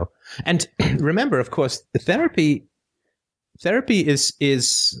you know. And remember, of course, therapy is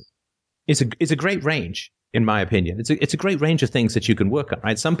a great range, in my opinion. It's a great range of things that you can work on,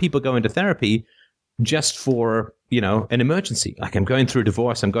 right? Some people go into therapy just for an emergency. Like, I'm going through a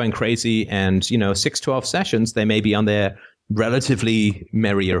divorce, I'm going crazy, and 6-12 sessions, they may be on their relatively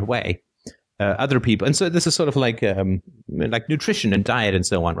merrier way. Other people, and so this is sort of like nutrition and diet and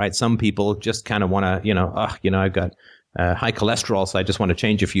so on, right? Some people just kind of want to, I've got high cholesterol, so I just want to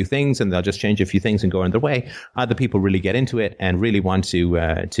change a few things, and they'll just change a few things and go on their way. Other people really get into it and really want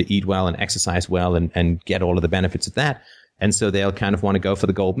to eat well and exercise well and get all of the benefits of that, and so they'll kind of want to go for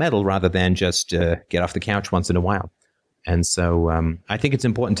the gold medal rather than just get off the couch once in a while. And so I think it's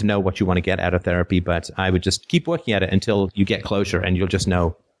important to know what you want to get out of therapy, but I would just keep working at it until you get closure, and you'll just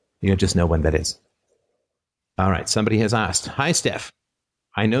know. You'll just know when that is. All right. Somebody has asked, "Hi, Steph.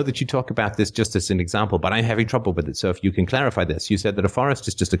 I know that you talk about this just as an example, but I'm having trouble with it. So if you can clarify this, you said that a forest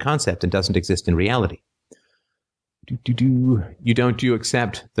is just a concept and doesn't exist in reality. Do you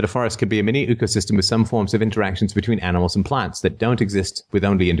accept that a forest can be a mini ecosystem with some forms of interactions between animals and plants that don't exist with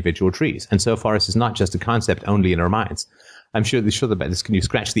only individual trees? And so forest is not just a concept only in our minds. I'm sure about this. Can you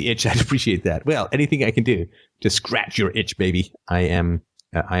scratch the itch? I'd appreciate that. Well, anything I can do to scratch your itch, baby, I am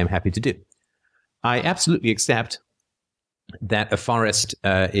happy to do. I absolutely accept that a forest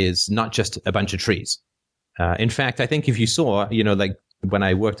is not just a bunch of trees. In fact, I think if you saw, like when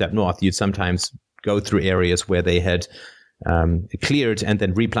I worked up north, you'd sometimes go through areas where they had cleared and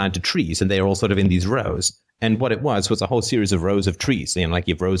then replanted trees, and they are all sort of in these rows. And what it was a whole series of rows of trees, like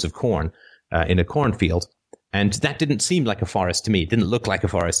you have rows of corn in a cornfield. And that didn't seem like a forest to me. It didn't look like a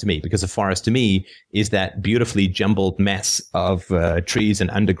forest to me, because a forest to me is that beautifully jumbled mess of trees and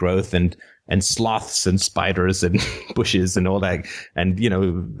undergrowth and sloths and spiders and bushes and all that, and,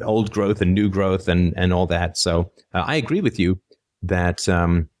 old growth and new growth and all that. So I agree with you that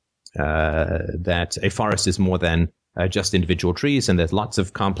that a forest is more than just individual trees, and there's lots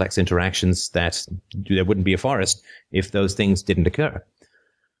of complex interactions that there wouldn't be a forest if those things didn't occur.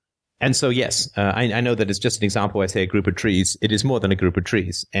 And so, yes, I know that it's just an example. I say a group of trees. It is more than a group of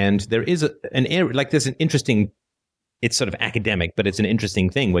trees. And there is an area, like there's an interesting, it's sort of academic, but it's an interesting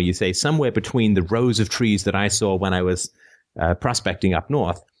thing where you say somewhere between the rows of trees that I saw when I was prospecting up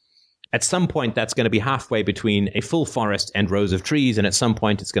north, at some point that's going to be halfway between a full forest and rows of trees. And at some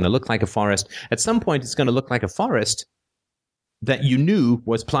point it's going to look like a forest. At some point it's going to look like a forest that you knew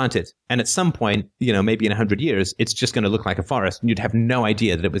was planted. And at some point, maybe in 100 years, it's just going to look like a forest, and you'd have no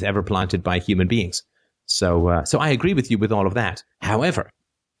idea that it was ever planted by human beings. So I agree with you with all of that. However,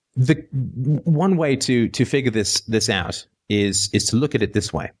 the one way to figure this out is to look at it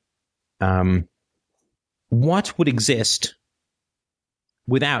this way. What would exist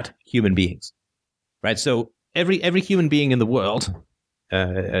without human beings? Right? So every human being in the world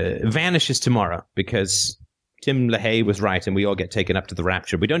vanishes tomorrow because Tim LaHaye was right, and we all get taken up to the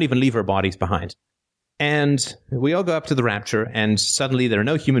rapture. We don't even leave our bodies behind. And we all go up to the rapture, and suddenly there are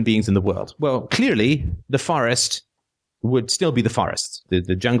no human beings in the world. Well, clearly, the forest would still be the forest.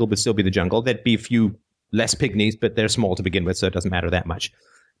 The jungle would still be the jungle. There'd be a few less pygmies, but they're small to begin with, so it doesn't matter that much.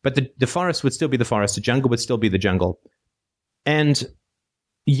 But the forest would still be the forest. The jungle would still be the jungle. And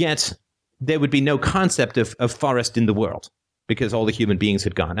yet, there would be no concept of forest in the world because all the human beings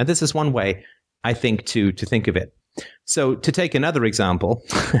had gone. And this is one way, I think, to think of it. So to take another example,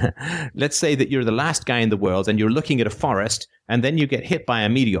 let's say that you're the last guy in the world and you're looking at a forest, and then you get hit by a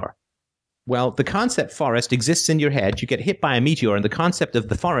meteor. Well, the concept forest exists in your head. You get hit by a meteor, and the concept of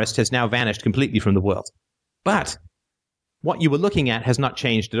the forest has now vanished completely from the world. But what you were looking at has not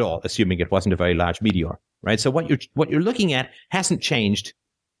changed at all, assuming it wasn't a very large meteor, right? So what you're looking at hasn't changed,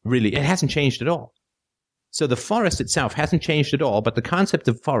 really. It hasn't changed at all. So the forest itself hasn't changed at all, but the concept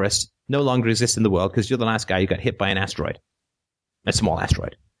of forest no longer exists in the world because you're the last guy who got hit by an asteroid, a small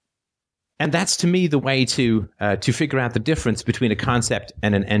asteroid. And that's, to me, the way to figure out the difference between a concept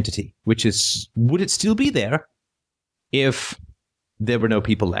and an entity, which is, would it still be there if there were no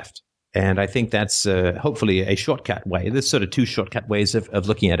people left? And I think that's hopefully a shortcut way. There's sort of two shortcut ways of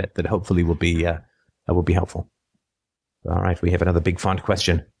looking at it that hopefully will be helpful. All right, we have another big font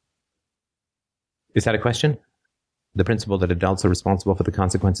question. Is that a question? The principle that adults are responsible for the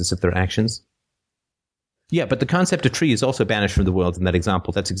consequences of their actions? Yeah, but the concept of tree is also banished from the world in that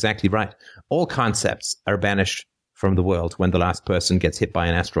example. That's exactly right. All concepts are banished from the world when the last person gets hit by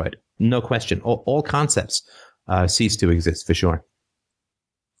an asteroid. No question. All concepts cease to exist, for sure.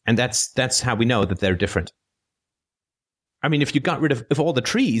 And that's how we know that they're different. I mean, if you got rid of all the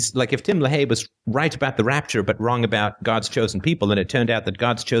trees, like if Tim LaHaye was right about the rapture but wrong about God's chosen people, and it turned out that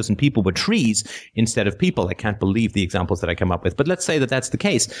God's chosen people were trees instead of people, I can't believe the examples that I come up with. But let's say that that's the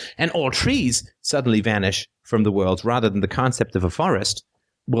case, and all trees suddenly vanish from the world rather than the concept of a forest,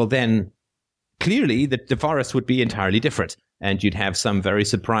 well then, clearly the forest would be entirely different, and you'd have some very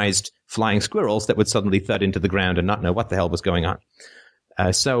surprised flying squirrels that would suddenly thud into the ground and not know what the hell was going on.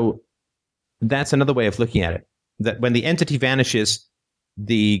 So that's another way of looking at it. That when the entity vanishes,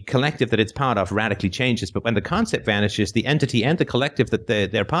 the collective that it's part of radically changes. But when the concept vanishes, the entity and the collective that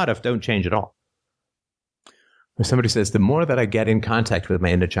they're part of don't change at all. Somebody says, the more that I get in contact with my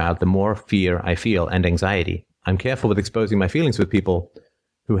inner child, the more fear I feel and anxiety. I'm careful with exposing my feelings with people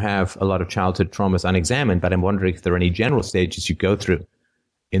who have a lot of childhood traumas unexamined, but I'm wondering if there are any general stages you go through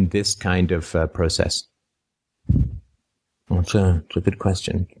in this kind of process. Well, it's a good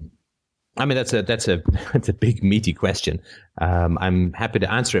question. I mean, that's a big, meaty question. I'm happy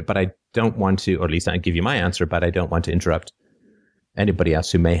to answer it, but I don't want to, or at least I'll give you my answer, but I don't want to interrupt anybody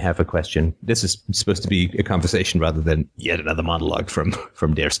else who may have a question. This is supposed to be a conversation rather than yet another monologue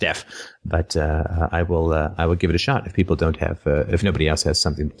from dear Steph. But I will give it a shot if people don't have, if nobody else has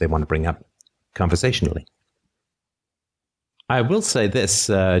something that they want to bring up conversationally. I will say this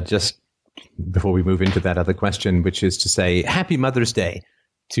just before we move into that other question, which is to say Happy Mother's Day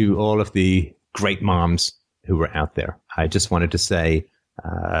to all of the great moms who are out there. I just wanted to say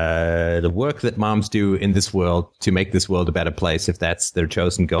the work that moms do in this world to make this world a better place, if that's their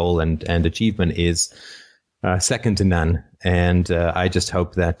chosen goal and achievement, is second to none. And I just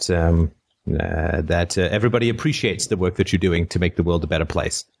hope that everybody appreciates the work that you're doing to make the world a better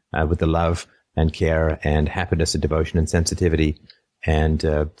place with the love and care and happiness and devotion and sensitivity and,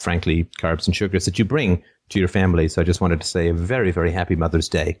 frankly, carbs and sugars that you bring to your family. So I just wanted to say a very, very happy Mother's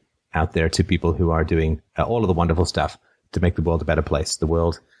Day out there to people who are doing all of the wonderful stuff to make the world a better place. The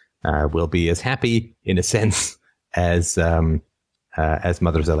world will be as happy, in a sense, as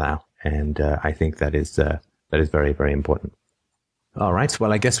mothers allow. And I think that is very, very important. All right.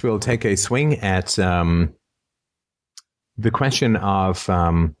 Well, I guess we'll take a swing at the question of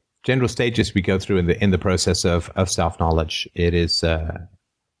general stages we go through in the process of self-knowledge. It is,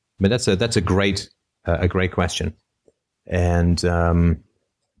 that's a great question, and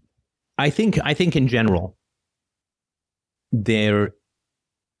I think in general there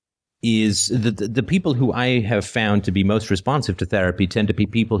is the people who I have found to be most responsive to therapy tend to be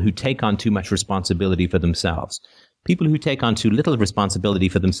people who take on too much responsibility for themselves. People who take on too little responsibility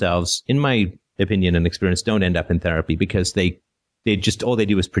for themselves, in my opinion and experience, don't end up in therapy because they just, all they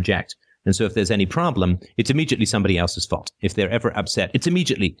do is project. And so if there's any problem, it's immediately somebody else's fault. If they're ever upset, it's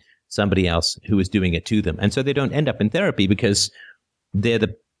immediately somebody else who is doing it to them. And so they don't end up in therapy because they're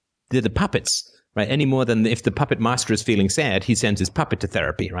the puppets, right? Any more than if the puppet master is feeling sad, he sends his puppet to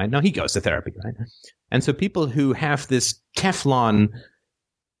therapy, right? No, he goes to therapy, right? And so people who have this Teflon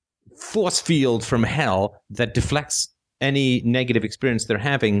force field from hell that deflects any negative experience they're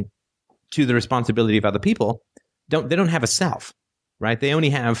having to the responsibility of other people, they don't have a self, right? They only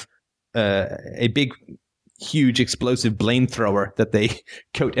have a big, huge, explosive blame thrower that they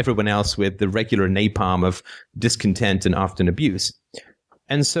coat everyone else with, the regular napalm of discontent and often abuse.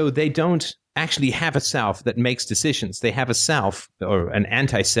 And so they don't actually have a self that makes decisions. They have a self, or an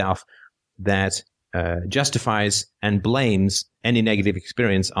anti-self, that justifies and blames any negative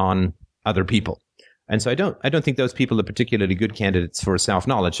experience on other people. And so I don't think those people are particularly good candidates for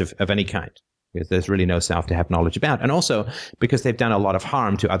self-knowledge of any kind, because there's really no self to have knowledge about. And also because they've done a lot of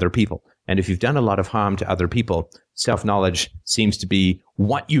harm to other people. And if you've done a lot of harm to other people, self-knowledge seems to be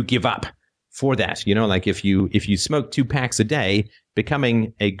what you give up for that. You know, like if you smoke 2 packs a day,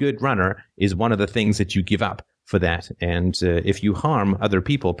 becoming a good runner is one of the things that you give up for that. And if you harm other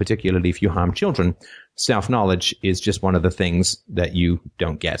people, particularly if you harm children, self-knowledge is just one of the things that you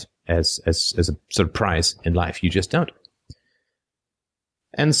don't get as a sort of prize in life. You just don't.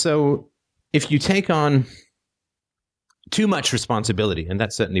 And so if you take on too much responsibility, and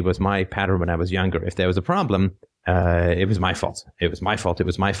that certainly was my pattern when I was younger, if there was a problem, it was my fault. It was my fault. It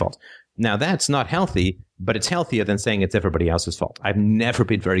was my fault. Now, that's not healthy, but it's healthier than saying it's everybody else's fault. I've never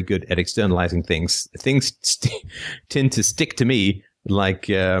been very good at externalizing things. Things tend to stick to me like,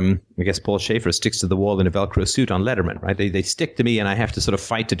 I guess Paul Schaefer sticks to the wall in a Velcro suit on Letterman, right? They stick to me and I have to sort of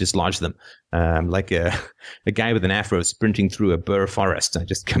fight to dislodge them. Like a guy with an afro sprinting through a burr forest. I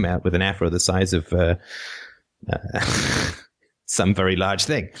just come out with an afro the size of some very large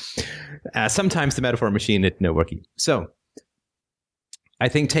thing. Sometimes the metaphor machine, it's no working. So I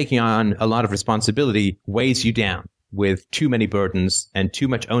think taking on a lot of responsibility weighs you down with too many burdens and too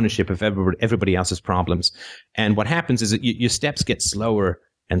much ownership of everybody else's problems. And what happens is that your steps get slower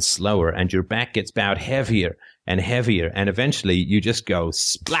and slower, and your back gets bowed heavier and heavier. And eventually you just go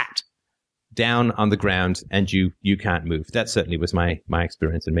splat down on the ground and you can't move. That certainly was my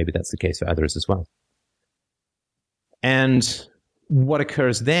experience. And maybe that's the case for others as well. And what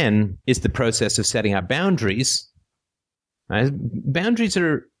occurs then is the process of setting up boundaries. Boundaries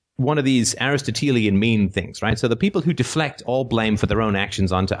are one of these Aristotelian mean things, right? So the people who deflect all blame for their own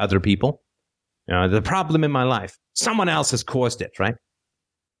actions onto other people, the problem in my life, someone else has caused it, right?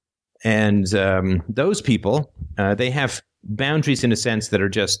 And those people, they have boundaries in a sense that are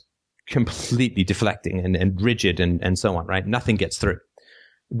just completely deflecting and rigid and so on, right? Nothing gets through.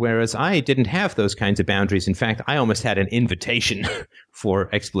 Whereas I didn't have those kinds of boundaries. In fact, I almost had an invitation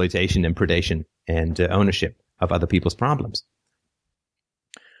for exploitation and predation and ownership of other people's problems.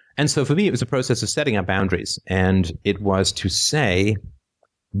 And so for me, it was a process of setting up boundaries. And it was to say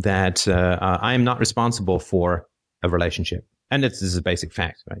that I am not responsible for a relationship. And this is a basic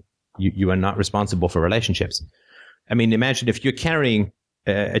fact, right? You are not responsible for relationships. I mean, imagine if you're carrying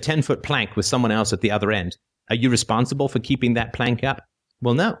a 10-foot plank with someone else at the other end. Are you responsible for keeping that plank up?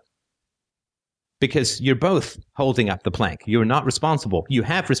 Well, no. Because you're both holding up the plank. You're not responsible. You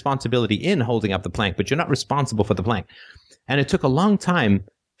have responsibility in holding up the plank, but you're not responsible for the plank. And it took a long time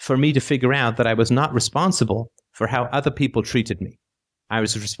for me to figure out that I was not responsible for how other people treated me. I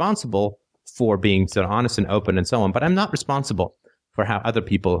was responsible for being sort of honest and open and so on, but I'm not responsible for how other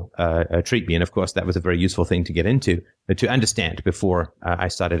people treat me. And of course, that was a very useful thing to get into, to understand before I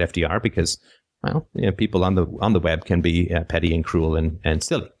started FDR, because, well, you know, people on the web can be petty and cruel and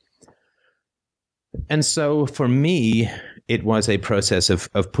silly. And so for me, it was a process of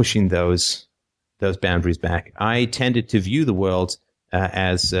pushing those boundaries back. I tended to view the world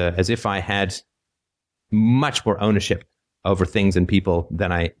as if I had much more ownership over things and people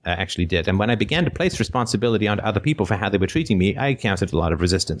than I actually did. And when I began to place responsibility onto other people for how they were treating me, I encountered a lot of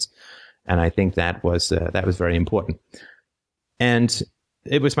resistance. And I think that was very important. And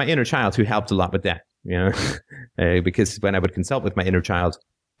it was my inner child who helped a lot with that, you know, because when I would consult with my inner child,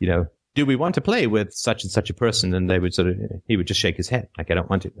 you know, do we want to play with such and such a person? And he would just shake his head. Like, I don't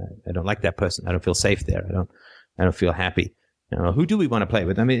want to. I don't like that person. I don't feel safe there. I don't feel happy. You know, who do we want to play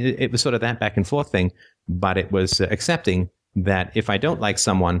with? I mean, it was sort of that back and forth thing, but it was accepting that if I don't like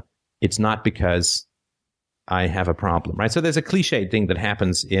someone, it's not because I have a problem, right? So there's a cliched thing that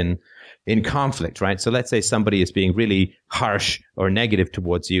happens in conflict, right? So let's say somebody is being really harsh or negative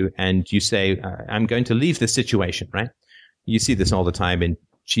towards you, and you say, I'm going to leave this situation, right? You see this all the time in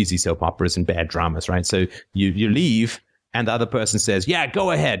cheesy soap operas and bad dramas, right? So you leave, and the other person says, yeah,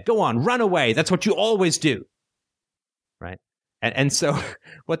 go ahead, go on, run away. That's what you always do, right? And so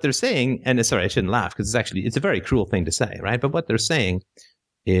what they're saying, and sorry, I shouldn't laugh because it's a very cruel thing to say, right? But what they're saying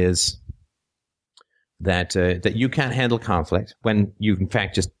is that you can't handle conflict when you, in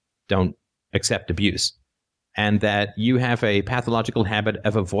fact, just don't accept abuse, and that you have a pathological habit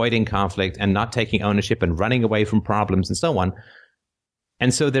of avoiding conflict and not taking ownership and running away from problems and so on.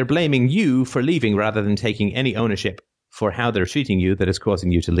 And so they're blaming you for leaving rather than taking any ownership for how they're treating you that is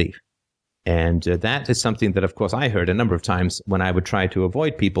causing you to leave. And that is something that, of course, I heard a number of times when I would try to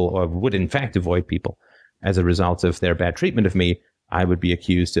avoid people, or would in fact avoid people as a result of their bad treatment of me. I would be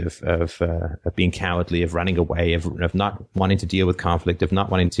accused of being cowardly, of running away, of not wanting to deal with conflict, of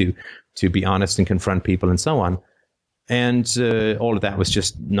not wanting to be honest and confront people and so on. And all of that was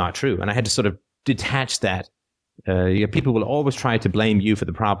just not true. And I had to sort of detach that. People will always try to blame you for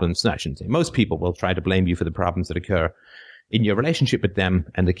the problems. No, I shouldn't say. Most people will try to blame you for the problems that occur in your relationship with them.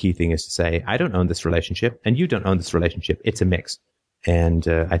 And the key thing is to say, I don't own this relationship and you don't own this relationship. It's a mix. And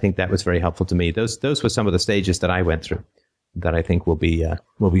I think that was very helpful to me. Those were some of the stages that I went through that I think will be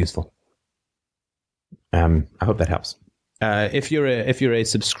useful. I hope that helps. If you're a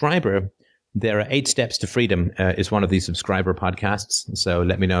subscriber, there are 8 Steps to Freedom is one of these subscriber podcasts. So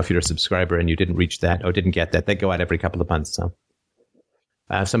let me know if you're a subscriber and you didn't reach that or didn't get that. They go out every couple of months. So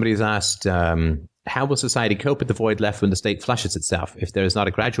somebody's asked, how will society cope with the void left when the state flushes itself? If there is not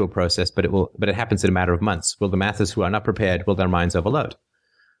a gradual process, but it happens in a matter of months, will the masses who are not prepared, will their minds overload?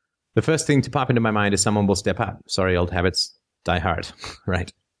 The first thing to pop into my mind is someone will step up. Sorry, old habits die hard,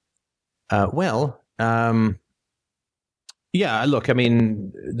 right? Yeah, look, I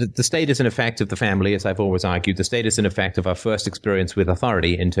mean, the state is an effect of the family, as I've always argued. The state is an effect of our first experience with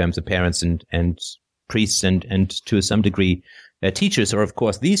authority in terms of parents and priests and to some degree teachers. Or, of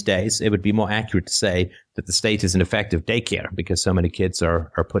course, these days, it would be more accurate to say that the state is an effect of daycare because so many kids are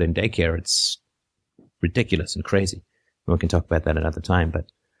put in daycare. It's ridiculous and crazy. We can talk about that another time.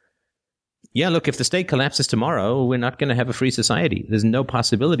 But yeah, look, if the state collapses tomorrow, we're not going to have a free society. There's no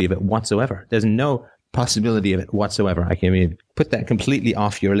possibility of it whatsoever. There's no possibility of it whatsoever. I can put that completely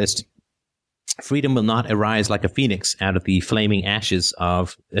off your list. Freedom will not arise like a phoenix out of the flaming ashes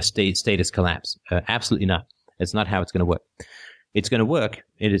of a status collapse. Absolutely not. It's not how it's going to work. It's going to work,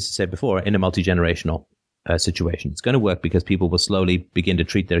 it is said before, in a multi-generational situation. It's going to work because people will slowly begin to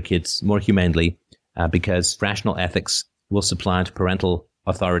treat their kids more humanely because rational ethics will supplant parental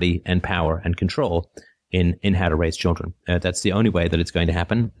authority and power and control in how to raise children. That's the only way that it's going to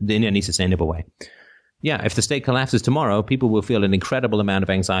happen in any sustainable way. Yeah, if the state collapses tomorrow, people will feel an incredible amount of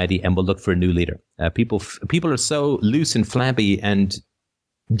anxiety and will look for a new leader. People are so loose and flabby and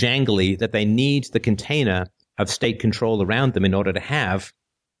jangly that they need the container of state control around them in order to have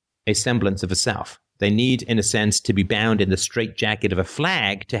a semblance of a self. They need, in a sense, to be bound in the straitjacket of a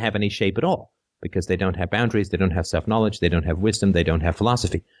flag to have any shape at all, because they don't have boundaries, they don't have self-knowledge, they don't have wisdom, they don't have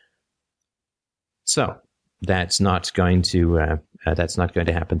philosophy. So that's not going to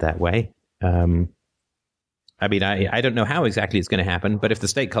happen that way. I mean, I don't know how exactly it's going to happen, but if the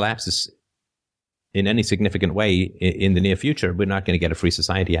state collapses in any significant way in the near future, we're not going to get a free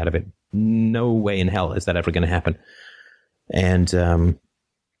society out of it. No way in hell is that ever going to happen. And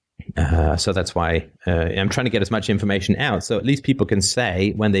so that's why I'm trying to get as much information out. So at least people can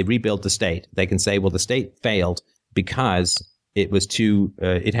say, when they rebuild the state, they can say, well, the state failed because it was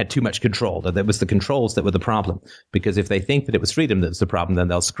it had too much control. That it was the controls that were the problem. Because if they think that it was freedom that was the problem, then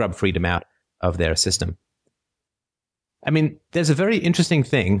they'll scrub freedom out of their system. I mean, there's a very interesting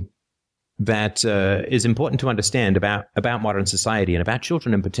thing that is important to understand about modern society and about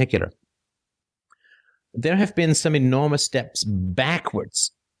children in particular. There have been some enormous steps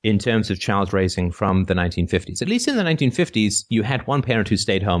backwards in terms of child raising from the 1950s. At least in the 1950s, you had one parent who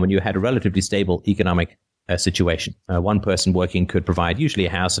stayed home and you had a relatively stable economic situation. One person working could provide usually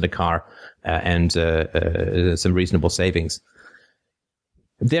a house and a car and some reasonable savings.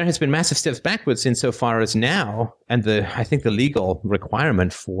 There has been massive steps backwards insofar as now, and I think the legal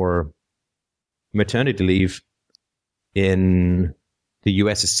requirement for maternity leave in the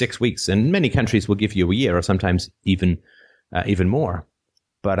US is 6 weeks, and many countries will give you a year or sometimes even more.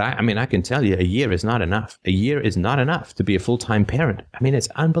 But I mean, I can tell you a year is not enough. A year is not enough to be a full-time parent. I mean, it's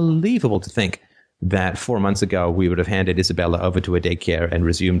unbelievable to think that 4 months ago we would have handed Isabella over to a daycare and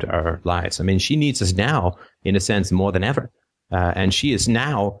resumed our lives. I mean, she needs us now, in a sense, more than ever. And she is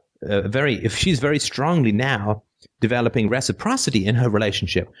now she's very strongly now developing reciprocity in her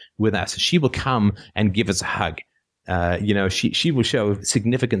relationship with us. She will come and give us a hug. She will show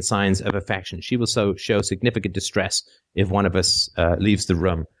significant signs of affection. She will show significant distress if one of us leaves the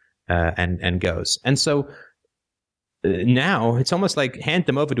room and goes. And so now it's almost like hand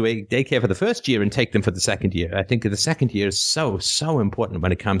them over to a daycare for the first year and take them for the second year. I think the second year is so important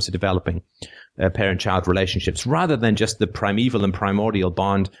when it comes to developing parent-child relationships, rather than just the primeval and primordial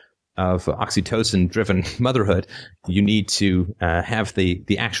bond of oxytocin-driven motherhood. You need to have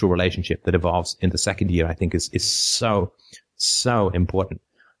the actual relationship that evolves in the second year. I think is so important.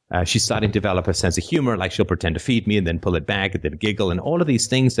 She's starting to develop a sense of humor, like she'll pretend to feed me and then pull it back and then giggle, and all of these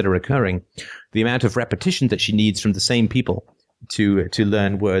things that are occurring. The amount of repetition that she needs from the same people to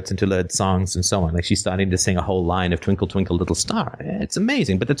learn words and to learn songs and so on. Like she's starting to sing a whole line of Twinkle, Twinkle, Little Star. It's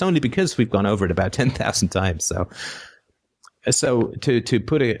amazing, but that's only because we've gone over it about 10,000 times. So to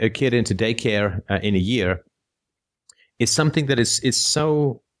put a kid into daycare in a year is something that is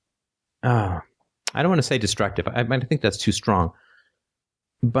so, I don't want to say destructive. I think that's too strong.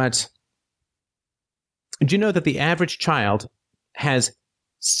 But do you know that the average child has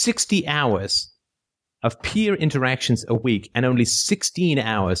 60 hours of peer interactions a week and only 16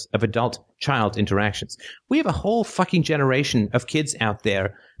 hours of adult-child interactions? We have a whole fucking generation of kids out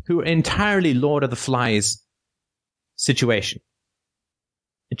there who are entirely Lord of the Flies situation.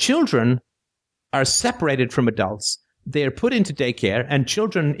 Children are separated from adults. They're put into daycare, and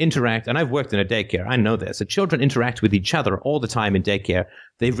children interact, and I've worked in a daycare, I know this, that children interact with each other all the time in daycare.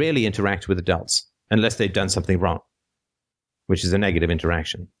 They rarely interact with adults, unless they've done something wrong, which is a negative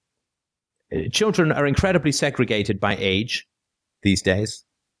interaction. Children are incredibly segregated by age these days.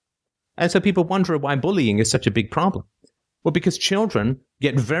 And so people wonder why bullying is such a big problem. Well, because children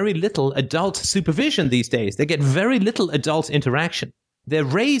get very little adult supervision these days. They get very little adult interaction. They're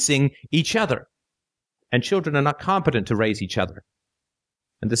raising each other. And children are not competent to raise each other.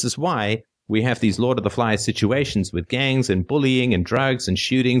 And this is why we have these Lord of the Flies situations with gangs and bullying and drugs and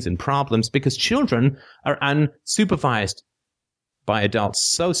shootings and problems, because children are unsupervised by adults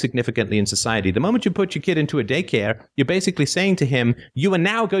so significantly in society. The moment you put your kid into a daycare, you're basically saying to him, you are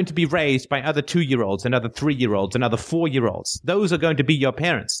now going to be raised by other 2-year-olds and other 3-year-olds and other 4-year-olds. Those are going to be your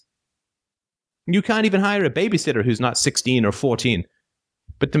parents. You can't even hire a babysitter who's not 16 or 14.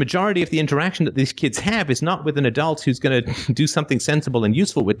 But the majority of the interaction that these kids have is not with an adult who's going to do something sensible and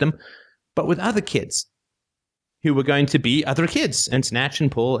useful with them, but with other kids who are going to be other kids and snatch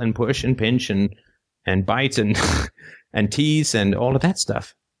and pull and push and pinch and bite and and tease and all of that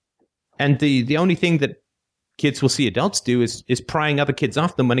stuff. And the only thing that kids will see adults do is prying other kids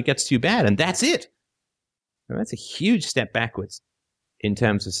off them when it gets too bad, and that's it. Now, that's a huge step backwards in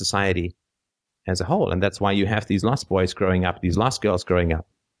terms of society as a whole, and that's why you have these lost boys growing up, these lost girls growing up.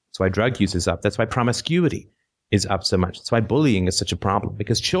 That's why drug use is up. That's why promiscuity is up so much. That's why bullying is such a problem,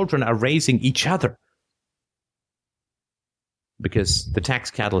 because children are raising each other. Because the tax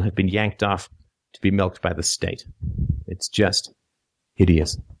cattle have been yanked off to be milked by the state. It's just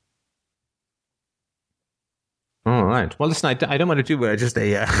hideous. All right. Well, listen, I don't want to do just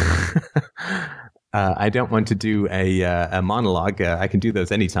a... I don't want to do a monologue. I can do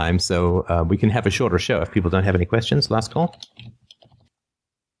those anytime, so we can have a shorter show if people don't have any questions. Last call.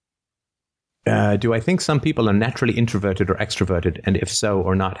 Do I think some people are naturally introverted or extroverted? And if so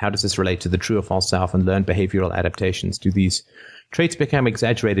or not, how does this relate to the true or false self and learned behavioral adaptations? Do these traits become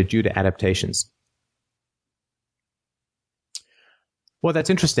exaggerated due to adaptations? Well, that's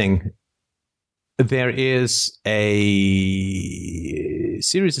interesting. There is a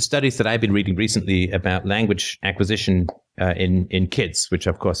series of studies that I've been reading recently about language acquisition in kids, which,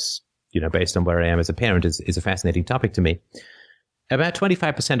 of course, based on where I am as a parent, is a fascinating topic to me. About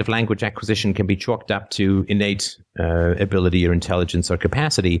 25% of language acquisition can be chalked up to innate ability or intelligence or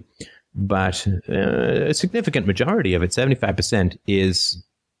capacity, but a significant majority of it, 75%, is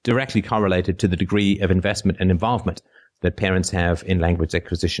directly correlated to the degree of investment and involvement that parents have in language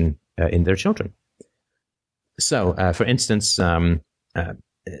acquisition in their children. So, for instance,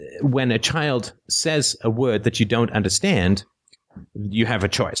 when a child says a word that you don't understand, you have a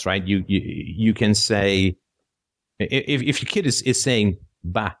choice, right? You can say, if your kid is saying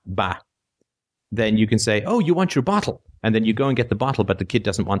ba, ba, then you can say, oh, you want your bottle. And then you go and get the bottle, but the kid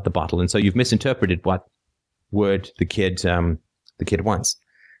doesn't want the bottle. And so you've misinterpreted what word the kid wants.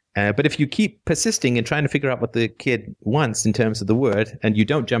 But if you keep persisting and trying to figure out what the kid wants in terms of the word, and you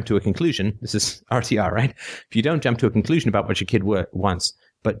don't jump to a conclusion, this is RTR, right? If you don't jump to a conclusion about what your kid wants,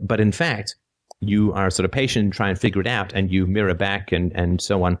 but in fact, you are sort of patient and try and figure it out, and you mirror back and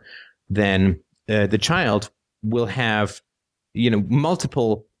so on, then the child will have,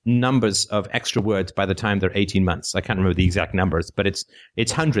 multiple numbers of extra words by the time they're 18 months. I can't remember the exact numbers, but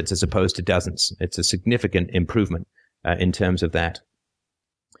it's hundreds as opposed to dozens. It's a significant improvement in terms of that.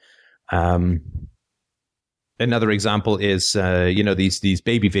 Another example is, these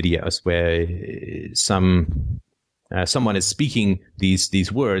baby videos where someone is speaking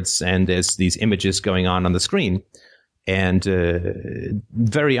these words and there's these images going on the screen. And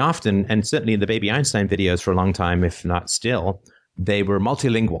very often, and certainly in the Baby Einstein videos for a long time, if not still, they were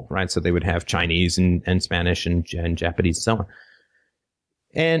multilingual, right? So they would have Chinese and Spanish and Japanese and so on.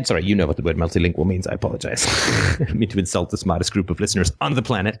 And sorry, you know what the word multilingual means. I apologize. I don't mean to insult the smartest group of listeners on the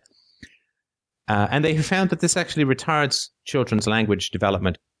planet. And they have found that this actually retards children's language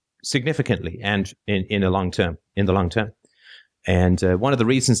development significantly and in the long term. And one of the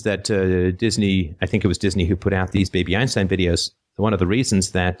reasons that Disney, I think it was Disney who put out these Baby Einstein videos, one of the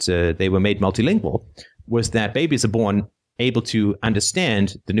reasons that they were made multilingual was that babies are born able to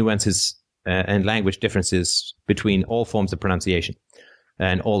understand the nuances and language differences between all forms of pronunciation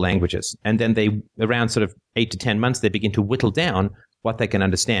and all languages. And then they, around sort of 8 to 10 months, they begin to whittle down what they can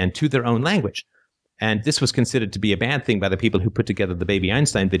understand to their own language. And this was considered to be a bad thing by the people who put together the Baby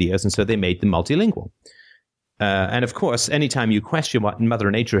Einstein videos, and so they made them multilingual. And of course, anytime you question what Mother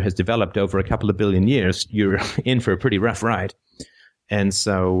Nature has developed over a couple of billion years, you're in for a pretty rough ride. And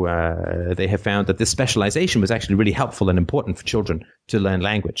so they have found that this specialization was actually really helpful and important for children to learn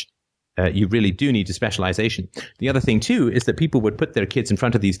language. You really do need a specialization. The other thing, too, is that people would put their kids in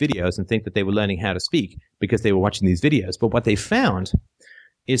front of these videos and think that they were learning how to speak because they were watching these videos. But what they found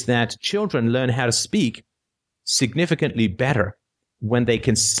is that children learn how to speak significantly better when they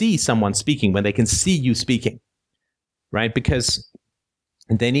can see someone speaking, when they can see you speaking. Right? Because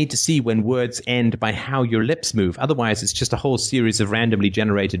they need to see when words end by how your lips move. Otherwise, it's just a whole series of randomly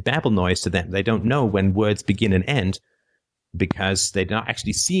generated babble noise to them. They don't know when words begin and end because they're not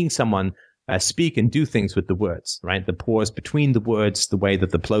actually seeing someone speak and do things with the words, right? The pause between the words, the way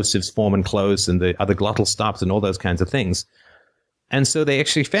that the plosives form and close and the other glottal stops and all those kinds of things. And so they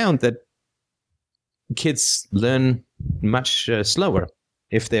actually found that kids learn much slower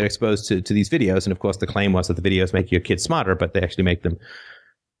if they're exposed to these videos. And of course, the claim was that the videos make your kids smarter, but they actually make them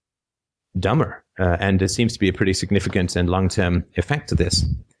dumber. And there seems to be a pretty significant and long-term effect to this.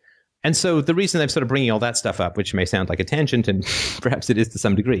 And so the reason I'm sort of bringing all that stuff up, which may sound like a tangent, and perhaps it is to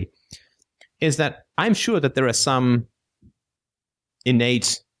some degree, is that I'm sure that there are some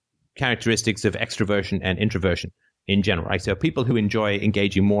innate characteristics of extroversion and introversion in general, right? So people who enjoy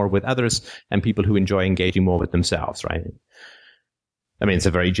engaging more with others and people who enjoy engaging more with themselves, right? I mean, it's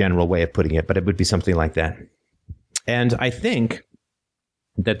a very general way of putting it, but it would be something like that. And I think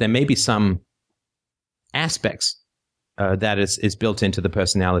that there may be some aspects that is built into the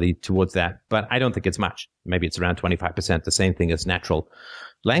personality towards that, but I don't think it's much. Maybe it's around 25%, the same thing as natural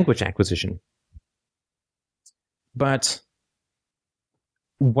language acquisition. But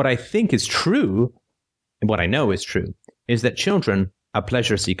what I think is true, and what I know is true, is that children are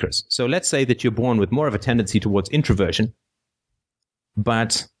pleasure seekers. So let's say that you're born with more of a tendency towards introversion,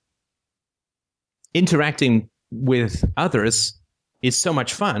 but interacting with others is so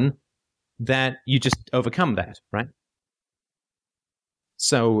much fun that you just overcome that, right?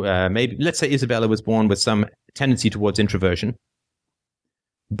 So maybe, let's say Isabella was born with some tendency towards introversion,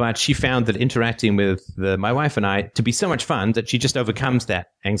 But she found that interacting with my wife and I to be so much fun that she just overcomes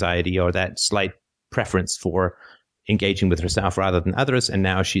that anxiety or that slight preference for engaging with herself rather than others. And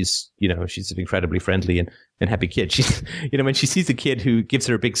now she's an incredibly friendly and happy kid. She's, when she sees a kid who gives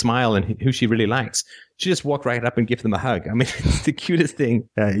her a big smile and who she really likes, she just walk right up and give them a hug. I mean, it's the cutest thing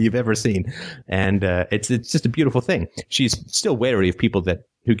you've ever seen. And it's just a beautiful thing. She's still wary of people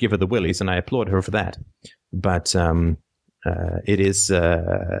who give her the willies, and I applaud her for that. But it is,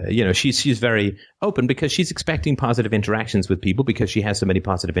 she's very open because she's expecting positive interactions with people because she has so many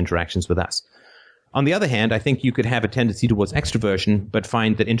positive interactions with us. On the other hand, I think you could have a tendency towards extroversion, but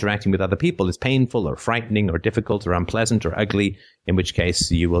find that interacting with other people is painful or frightening or difficult or unpleasant or ugly, in which case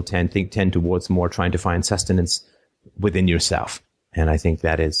you will tend towards more trying to find sustenance within yourself. And I think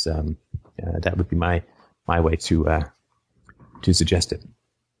that is that would be my way to suggest it.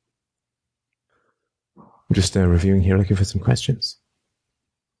 I'm just reviewing here, looking for some questions.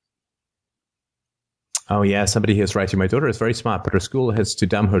 Oh, yeah, somebody here is writing, my daughter is very smart, but her school has to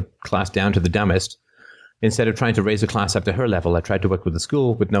dumb her class down to the dumbest. Instead of trying to raise the class up to her level, I tried to work with the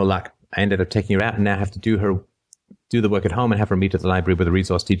school with no luck. I ended up taking her out and now have to do the work at home and have her meet at the library with a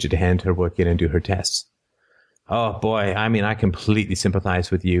resource teacher to hand her work in and do her tests. Oh, boy, I mean, I completely sympathize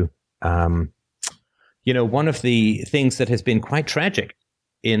with you. One of the things that has been quite tragic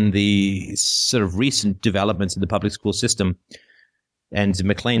in the sort of recent developments in the public school system, and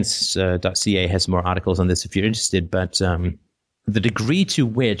Maclean's.ca has more articles on this if you're interested, but the degree to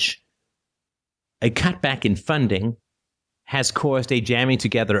which a cutback in funding has caused a jamming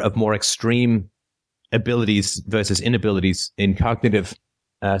together of more extreme abilities versus inabilities in cognitive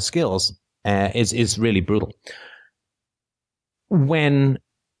skills is really brutal. When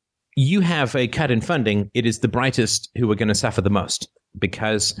you have a cut in funding, it is the brightest who are going to suffer the most,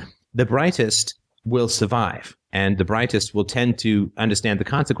 because the brightest will survive, and the brightest will tend to understand the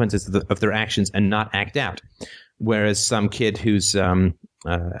consequences of their actions and not act out. Whereas some kid who's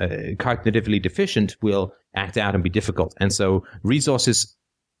cognitively deficient will act out and be difficult. And so resources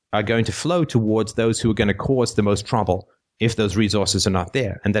are going to flow towards those who are going to cause the most trouble if those resources are not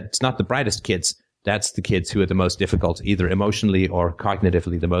there. And that's not the brightest kids. That's the kids who are the most difficult, either emotionally or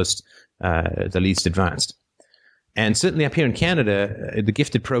cognitively the least advanced. And certainly up here in Canada, the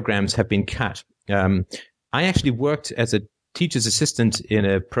gifted programs have been cut. I actually worked as a teacher's assistant in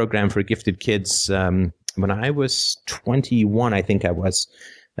a program for gifted kids when I was 21, I think I was.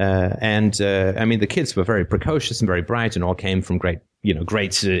 I mean, the kids were very precocious and very bright and all came from great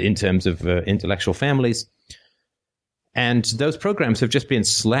in terms of intellectual families. And those programs have just been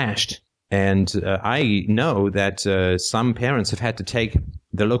slashed. And I know that some parents have had to take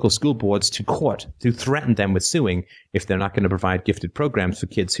their local school boards to court to threaten them with suing if they're not going to provide gifted programs for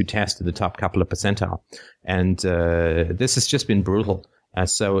kids who test to the top couple of percentile. And this has just been brutal.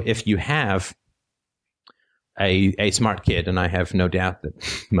 So if you have a smart kid, and I have no doubt that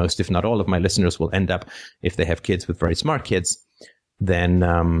most, if not all, of my listeners will end up, if they have kids with very smart kids, then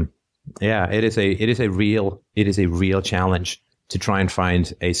it is a real challenge to try and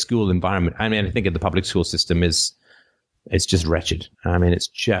find a school environment. I mean, I think the public school system it's just wretched. I mean, it's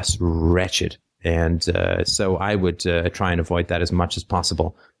just wretched. And so I would try and avoid that as much as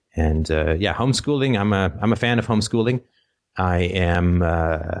possible. And homeschooling, I'm a fan of homeschooling. I am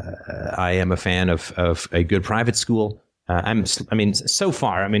a fan of a good private school. So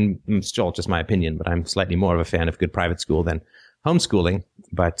far, it's still just my opinion, but I'm slightly more of a fan of good private school than homeschooling.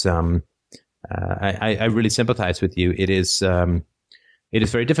 But I really sympathize with you. It is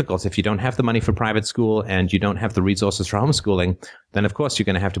very difficult. If you don't have the money for private school and you don't have the resources for homeschooling, then of course you're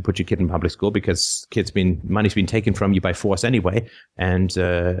going to have to put your kid in public school because money's been taken from you by force anyway. And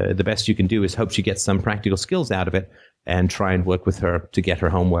the best you can do is hope she gets some practical skills out of it and try and work with her to get her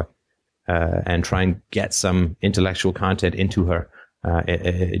homework and try and get some intellectual content into her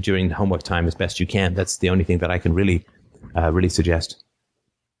during the homework time as best you can. That's the only thing that I can really suggest.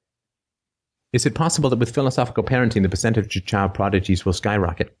 Is it possible that with philosophical parenting, the percentage of child prodigies will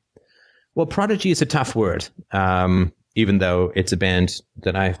skyrocket? Well, prodigy is a tough word, even though it's a band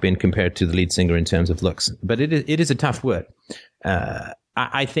that I've been compared to the lead singer in terms of looks. But it is a tough word.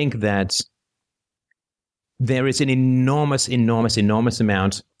 I think that there is an enormous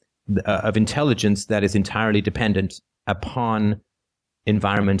amount of intelligence that is entirely dependent upon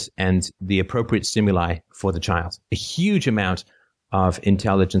environment and the appropriate stimuli for the child. A huge amount of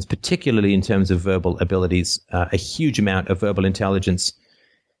intelligence, particularly in terms of verbal abilities, a huge amount of verbal intelligence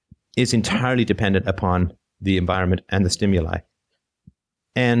is entirely dependent upon the environment and the stimuli.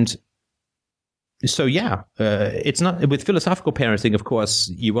 And so, it's not with philosophical parenting. Of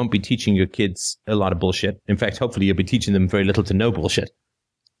course, you won't be teaching your kids a lot of bullshit. In fact, hopefully you'll be teaching them very little to no bullshit.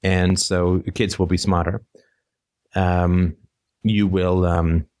 and so kids will be smarter. You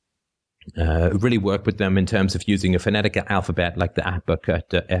will really work with them in terms of using a phonetic alphabet like the A, B, C,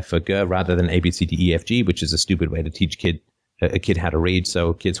 D, F, G, rather than A, B, C, D, E, F, G, which is a stupid way to teach a kid how to read.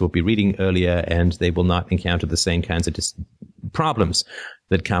 So kids will be reading earlier, and they will not encounter the same kinds of problems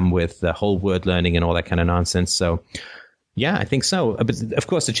that come with whole word learning and all that kind of nonsense. So yeah, I think so. But of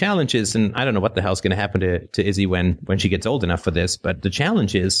course, the challenge is, and I don't know what the hell's going to happen to Izzy when she gets old enough for this, but the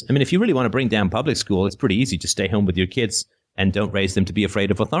challenge is, I mean, if you really want to bring down public school, it's pretty easy to stay home with your kids and don't raise them to be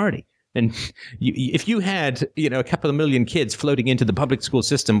afraid of authority. And if you had, a couple of million kids floating into the public school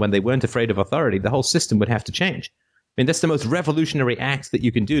system when they weren't afraid of authority, the whole system would have to change. I mean, that's the most revolutionary act that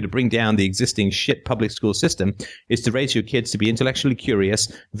you can do to bring down the existing shit public school system, is to raise your kids to be intellectually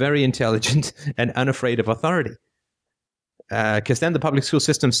curious, very intelligent, and unafraid of authority. Because then the public school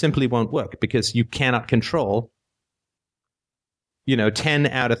system simply won't work, because you cannot control, 10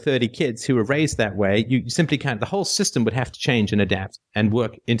 out of 30 kids who are raised that way. You simply can't. The whole system would have to change and adapt and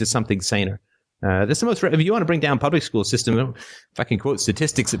work into something saner. That's the most. If you want to bring down public school system, if I can quote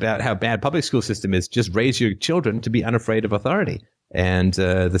statistics about how bad public school system is, just raise your children to be unafraid of authority, and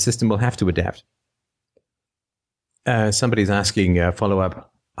the system will have to adapt. Somebody's asking a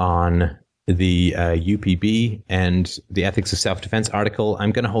follow-up on the UPB and the ethics of self-defense article.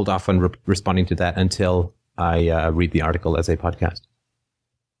 I'm going to hold off on responding to that until I read the article as a podcast.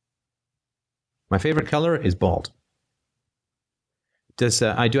 My favorite color is bald. Do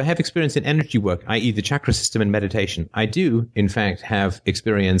I have experience in energy work, i.e. the chakra system and meditation? I do, in fact, have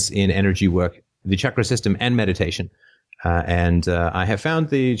experience in energy work, the chakra system and meditation. And I have found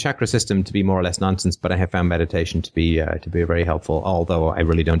the chakra system to be more or less nonsense, but I have found meditation to be very helpful, although I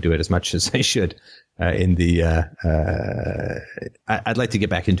really don't do it as much as I should. I'd like to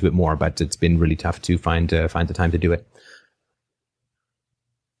get back into it more, but it's been really tough to find the time to do it.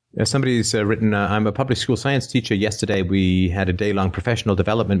 Somebody's written, I'm a public school science teacher. Yesterday, we had a day-long professional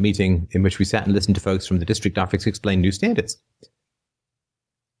development meeting in which we sat and listened to folks from the district office explain new standards.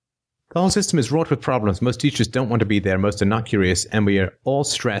 The whole system is wrought with problems. Most teachers don't want to be there. Most are not curious, and we are all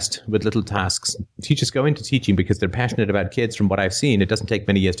stressed with little tasks. Teachers go into teaching because they're passionate about kids. From what I've seen, it doesn't take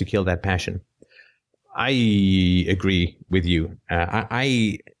many years to kill that passion. I agree with you.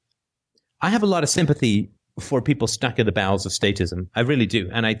 I have a lot of sympathy for people stuck in the bowels of statism. I really do.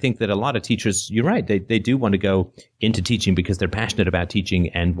 And I think that a lot of teachers, you're right, they do want to go into teaching because they're passionate about teaching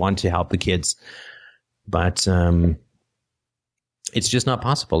and want to help the kids. But it's just not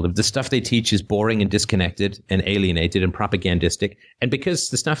possible. The stuff they teach is boring and disconnected and alienated and propagandistic. And because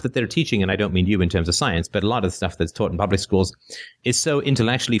the stuff that they're teaching, and I don't mean you in terms of science, but a lot of the stuff that's taught in public schools is so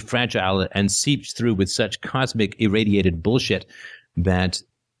intellectually fragile and seeps through with such cosmic irradiated bullshit that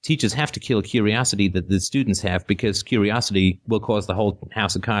teachers have to kill curiosity that the students have, because curiosity will cause the whole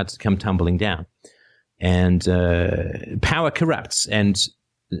house of cards to come tumbling down. And power corrupts, and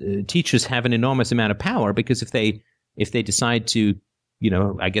teachers have an enormous amount of power, because if they decide to,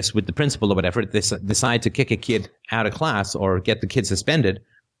 I guess with the principal or whatever, they decide to kick a kid out of class or get the kid suspended,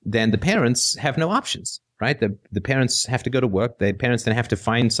 then the parents have no options, right? The parents have to go to work. The parents then have to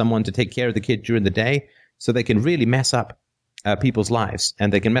find someone to take care of the kid during the day, so they can really mess up people's lives.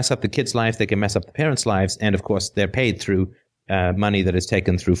 And they can mess up the kids' lives, they can mess up the parents' lives, and of course they're paid through money that is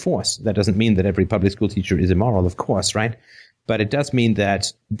taken through force. That doesn't mean that every public school teacher is immoral, of course, right? But it does mean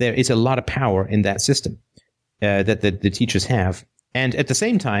that there is a lot of power in that system that the teachers have. And at the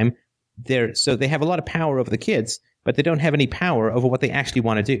same time, they have a lot of power over the kids, but they don't have any power over what they actually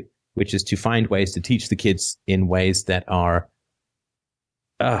want to do, which is to find ways to teach the kids in ways that are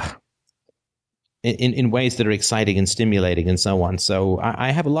in ways that are exciting and stimulating and so on. So I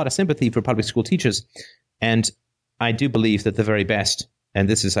have a lot of sympathy for public school teachers, and I do believe that the very best, and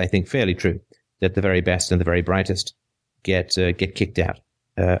this is, I think, fairly true, that the very best and the very brightest get kicked out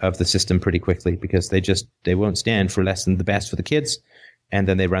of the system pretty quickly, because they won't stand for less than the best for the kids, and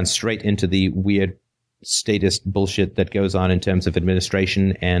then they run straight into the weird statist bullshit that goes on in terms of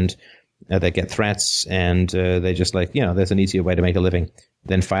administration, and they get threats, and they just there's an easier way to make a living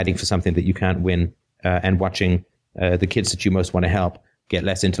than fighting for something that you can't win, and watching the kids that you most want to help get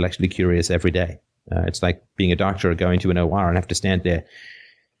less intellectually curious every day. It's like being a doctor or going to an OR and have to stand there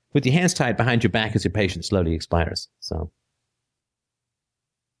with your hands tied behind your back as your patient slowly expires. So,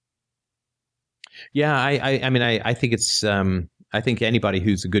 yeah, I think it's I think anybody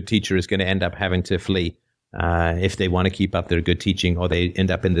who's a good teacher is going to end up having to flee if they want to keep up their good teaching, or they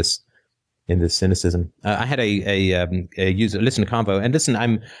end up in this in this cynicism. I had a listener convo, and listen,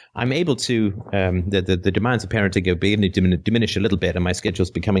 I'm able to the demands of parenting are beginning to diminish a little bit, and my schedule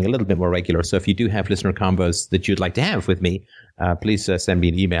is becoming a little bit more regular. So if you do have listener convos that you'd like to have with me, please send me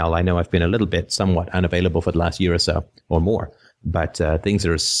an email. I know I've been a little bit somewhat unavailable for the last year or so or more, but things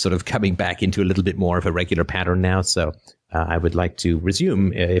are sort of coming back into a little bit more of a regular pattern now. So I would like to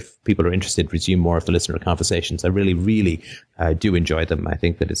resume, if people are interested, resume more of the listener conversations. I really, really do enjoy them. I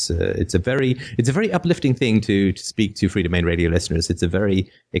think that it's a very uplifting thing to speak to Freedomain Radio listeners. It's a very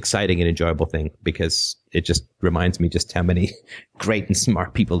exciting and enjoyable thing because it just reminds me just how many great and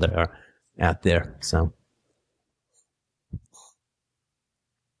smart people there are out there. So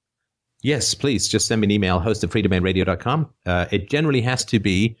yes, please just send me an email, host@freedomainradio.com. It generally has to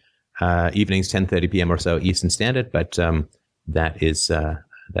be evenings 10:30 p.m. or so Eastern Standard, but that is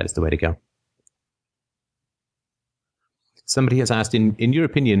the way to go. Somebody has asked, in your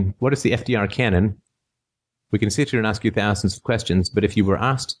opinion, what is the FDR canon? We can sit here and ask you thousands of questions, but if you were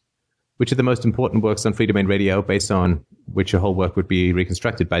asked which are the most important works on Freedomain Radio, based on which your whole work would be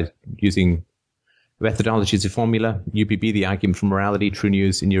reconstructed by using methodology as a formula, UPB, the argument for morality, true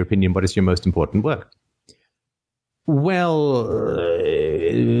news, in your opinion, what is your most important work? Well,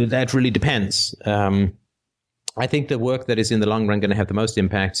 that really depends. I think the work that is in the long run going to have the most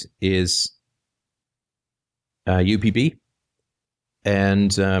impact is UPB. And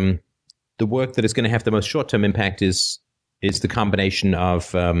the work that is going to have the most short-term impact is the combination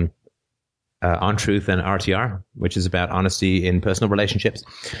of On Truth and RTR, which is about honesty in personal relationships.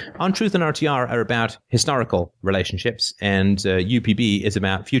 On Truth and RTR are about historical relationships, and UPB is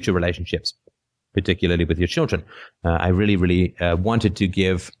about future relationships, particularly with your children. I really, really wanted to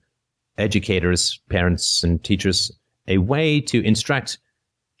give educators, parents, and teachers a way to instruct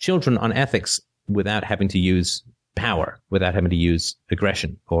children on ethics without having to use power, without having to use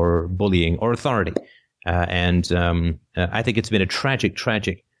aggression or bullying or authority. And I think it's been a tragic,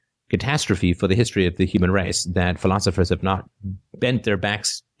 tragic catastrophe for the history of the human race that philosophers have not bent their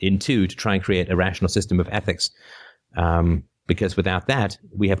backs into to try and create a rational system of ethics. Because without that,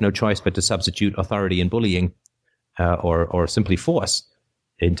 we have no choice but to substitute authority and bullying or simply force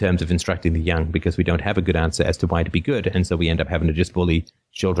in terms of instructing the young, because we don't have a good answer as to why to be good. And so we end up having to just bully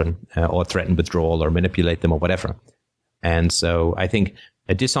children or threaten withdrawal or manipulate them or whatever. And so I think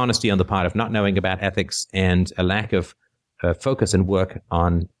a dishonesty on the part of not knowing about ethics and a lack of focus and work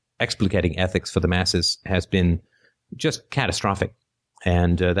on explicating ethics for the masses has been just catastrophic.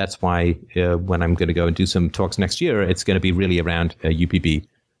 And that's why when I'm going to go and do some talks next year, it's going to be really around UPB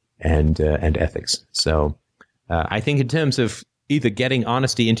and ethics. So I think in terms of either getting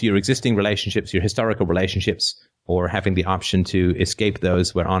honesty into your existing relationships, your historical relationships, or having the option to escape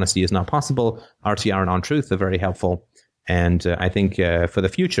those where honesty is not possible, RTR and On Truth are very helpful. And I think for the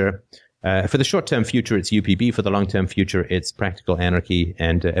future, for the short-term future, it's UPB. For the long-term future, it's practical anarchy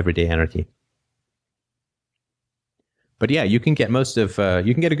and everyday anarchy. But yeah, you can get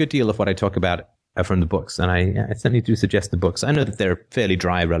you can get a good deal of what I talk about from the books. And I certainly do suggest the books. I know that they're fairly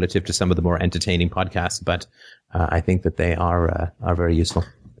dry relative to some of the more entertaining podcasts, but I think that they are very useful.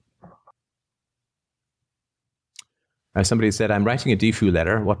 Somebody said, I'm writing a DFU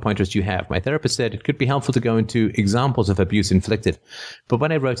letter. What pointers do you have? My therapist said it could be helpful to go into examples of abuse inflicted. But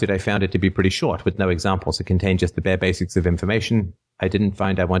when I wrote it, I found it to be pretty short with no examples. It contained just the bare basics of information. I didn't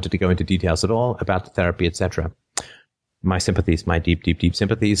find I wanted to go into details at all about the therapy, etc. My sympathies, my deep, deep, deep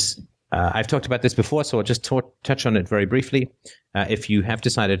sympathies. I've talked about this before, so I'll just touch on it very briefly. If you have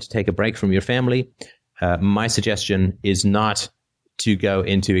decided to take a break from your family, my suggestion is not to go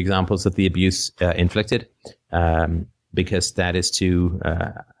into examples of the abuse inflicted, because that is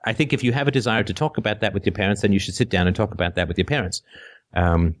I think if you have a desire to talk about that with your parents, then you should sit down and talk about that with your parents.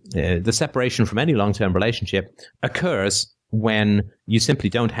 The separation from any long-term relationship occurs when you simply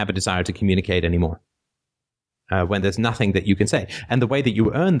don't have a desire to communicate anymore. When there's nothing that you can say. And the way that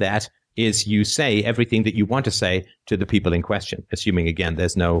you earn that is you say everything that you want to say to the people in question, assuming, again,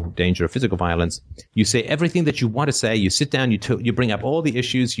 there's no danger of physical violence. You say everything that you want to say. You sit down, you bring up all the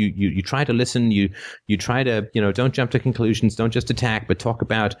issues, you try to listen, you try to, don't jump to conclusions, don't just attack, but talk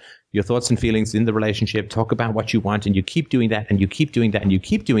about your thoughts and feelings in the relationship, talk about what you want, and you keep doing that, and you keep doing that, and you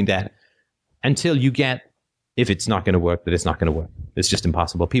keep doing that until you get, if it's not going to work, that it's not going to work. It's just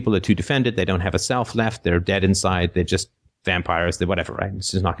impossible. People are too defended. They don't have a self left. They're dead inside. They're just vampires. They're whatever, right?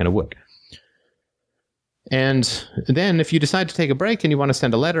 It's just not going to work. And then if you decide to take a break and you want to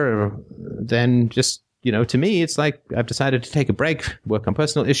send a letter, then just, to me, it's like I've decided to take a break, work on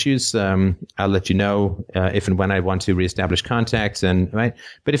personal issues. I'll let you know if and when I want to reestablish contact. And right.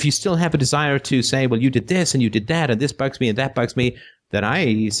 But if you still have a desire to say, well, you did this and you did that, and this bugs me and that bugs me, then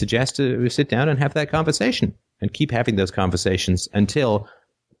I suggest to sit down and have that conversation and keep having those conversations until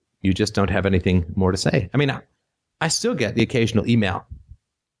you just don't have anything more to say. I mean, I still get the occasional email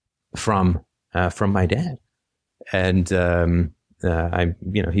from my dad, and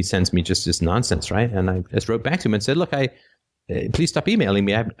he sends me just this nonsense, right? And I just wrote back to him and said, look, please stop emailing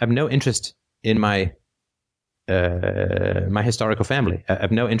me. I have no interest in my historical family. I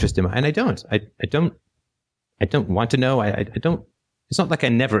have no interest in and I don't want to know. I don't. It's not like I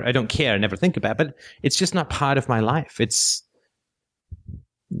don't care, I never think about it, but it's just not part of my life. It's,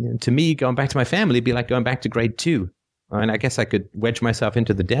 to me, going back to my family would be like going back to grade 2. And I guess I could wedge myself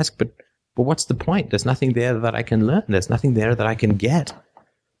into the desk, but what's the point? There's nothing there that I can learn. There's nothing there that I can get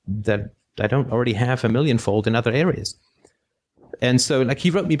that I don't already have a millionfold in other areas. And so, like, he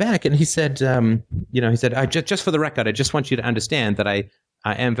wrote me back and he said, just for the record, I just want you to understand that I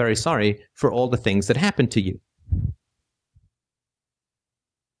am very sorry for all the things that happened to you.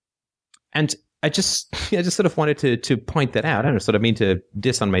 And I just sort of wanted to point that out. I don't sort of mean to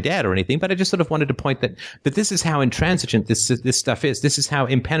diss on my dad or anything, but I just sort of wanted to point that this is how intransigent this stuff is. This is how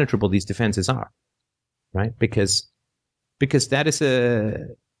impenetrable these defenses are, right? Because that is a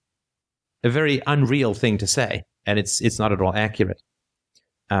very unreal thing to say, and it's not at all accurate.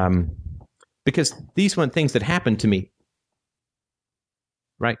 Because these weren't things that happened to me,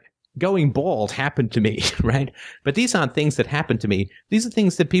 right? Going bald happened to me, right? But these aren't things that happened to me. These are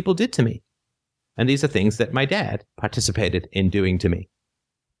things that people did to me. And these are things that my dad participated in doing to me.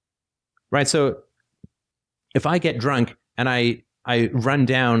 Right? So if I get drunk and I run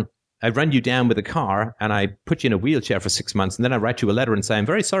you down with a car and I put you in a wheelchair for 6 months and then I write you a letter and say, I'm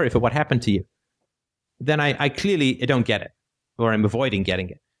very sorry for what happened to you, then I clearly don't get it, or I'm avoiding getting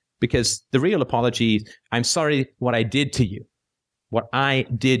it. Because the real apology, I'm sorry what I did to you. What I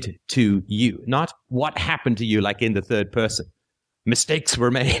did to you, not what happened to you, like in the third person. Mistakes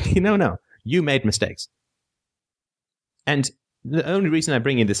were made. No, you made mistakes. And the only reason I'm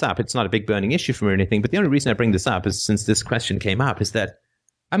bringing this up, it's not a big burning issue for me or anything, but the only reason I bring this up is, since this question came up, is that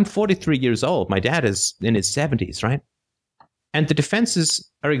I'm 43 years old. My dad is in his 70s, right? And the defenses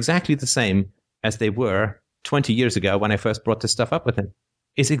are exactly the same as they were 20 years ago when I first brought this stuff up with him.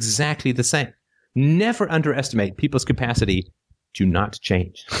 It's exactly the same. Never underestimate people's capacity to not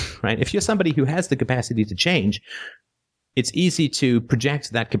change, right? If you're somebody who has the capacity to change, it's easy to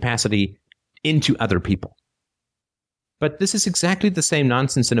project that capacity into other people. But this is exactly the same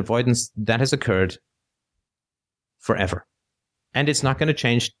nonsense and avoidance that has occurred forever. And it's not going to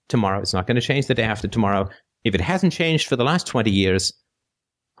change tomorrow. It's not going to change the day after tomorrow. If it hasn't changed for the last 20 years,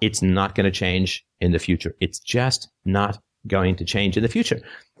 it's not going to change in the future. It's just not going to change in the future.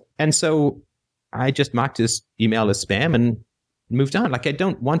 And so I just marked his email as spam and moved on. Like, I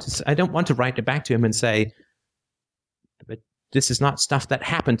don't want to write it back to him and say, but this is not stuff that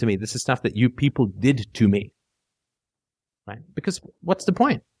happened to me. This is stuff that you people did to me. Right? Because what's the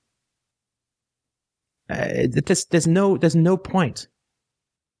point? There's no point.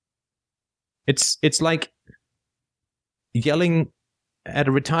 It's like yelling at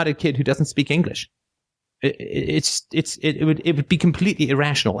a retarded kid who doesn't speak English. It would be completely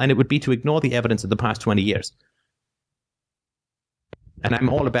irrational, and it would be to ignore the evidence of the past 20 years. And I'm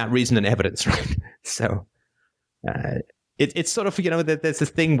all about reason and evidence, right? So it's sort of, there's this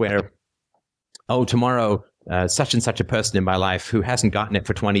thing where, tomorrow, such and such a person in my life who hasn't gotten it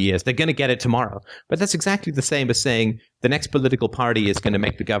for 20 years, they're going to get it tomorrow. But that's exactly the same as saying the next political party is going to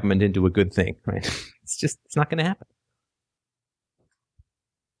make the government into a good thing, right? It's not going to happen.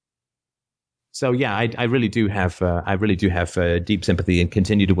 So yeah, I really do have deep sympathy and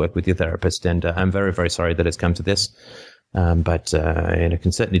continue to work with your therapist, and I'm very, very sorry that it's come to this. But I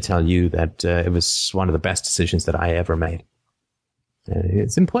can certainly tell you that it was one of the best decisions that I ever made.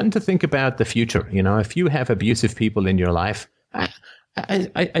 It's important to think about the future. If you have abusive people in your life,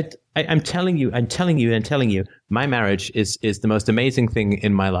 I'm telling you, my marriage is the most amazing thing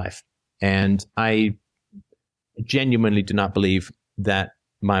in my life, and I genuinely do not believe that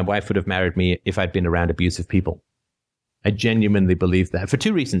my wife would have married me if I'd been around abusive people. I genuinely believe that for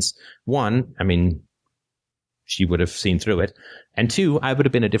two reasons. One, she would have seen through it. And two, I would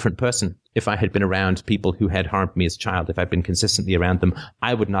have been a different person if I had been around people who had harmed me as a child. If I'd been consistently around them,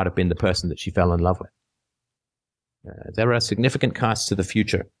 I would not have been the person that she fell in love with. There are significant costs to the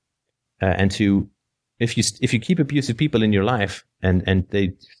future. And if you keep abusive people in your life and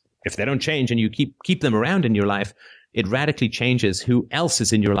if they don't change and you keep them around in your life, it radically changes who else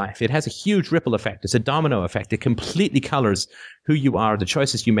is in your life. It has a huge ripple effect. It's a domino effect. It completely colors who you are, the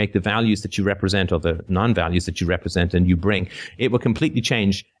choices you make, the values that you represent, or the non-values that you represent and you bring. It will completely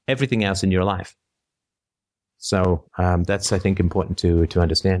change everything else in your life. So that's, I think, important to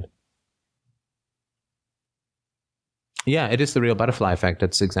understand. Yeah, it is the real butterfly effect.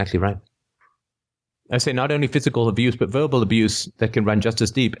 That's exactly right. I say not only physical abuse, but verbal abuse that can run just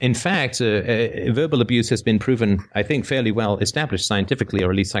as deep. In fact, verbal abuse has been proven, I think, fairly well established scientifically, or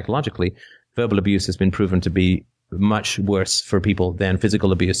at least psychologically. Verbal abuse has been proven to be much worse for people than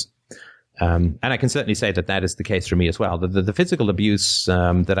physical abuse. And I can certainly say that is the case for me as well. The physical abuse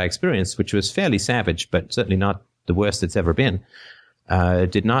that I experienced, which was fairly savage, but certainly not the worst it's ever been,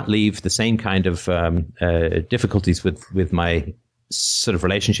 did not leave the same kind of difficulties with my sort of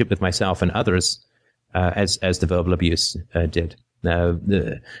relationship with myself and others as the verbal abuse did.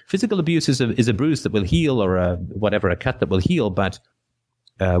 The physical abuse is a bruise that will heal, or a cut that will heal, but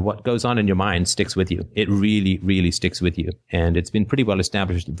what goes on in your mind sticks with you. It really, really sticks with you. And it's been pretty well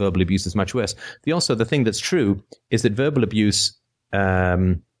established that verbal abuse is much worse. The thing that's true is that verbal abuse,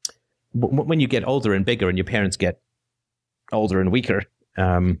 when you get older and bigger and your parents get older and weaker,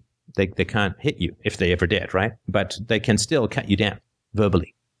 they can't hit you if they ever did, right? But they can still cut you down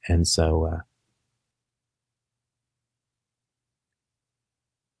verbally. And so...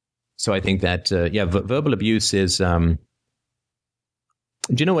 So I think that, verbal abuse is, do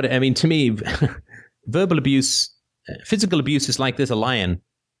you know what I mean? To me, verbal abuse, physical abuse is like there's a lion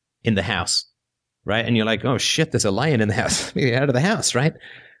in the house, right? And you're like, oh shit, there's a lion in the house. Get out of the house, right?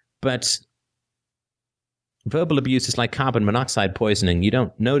 But verbal abuse is like carbon monoxide poisoning. You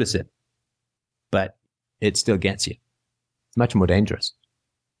don't notice it, but it still gets you. It's much more dangerous.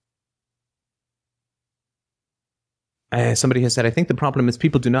 Somebody has said, I think the problem is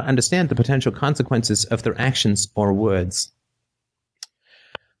people do not understand the potential consequences of their actions or words.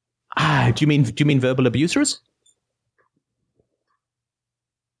 Do you mean verbal abusers?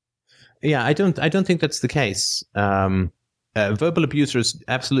 Yeah, I don't think that's the case. Verbal abusers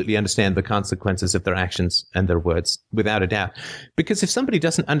absolutely understand the consequences of their actions and their words, without a doubt. Because if somebody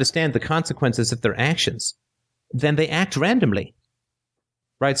doesn't understand the consequences of their actions, then they act randomly.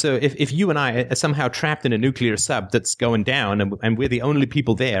 Right, so if you and I are somehow trapped in a nuclear sub that's going down, and we're the only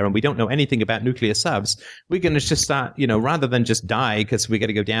people there, and we don't know anything about nuclear subs, we're going to just start, rather than just die because we're going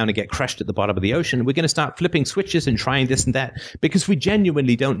to go down and get crushed at the bottom of the ocean, we're going to start flipping switches and trying this and that because we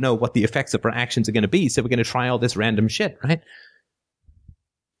genuinely don't know what the effects of our actions are going to be. So we're going to try all this random shit, right?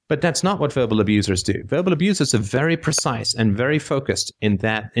 But that's not what verbal abusers do. Verbal abusers are very precise and very focused in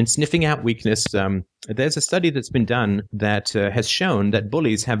sniffing out weakness. There's a study that's been done that has shown that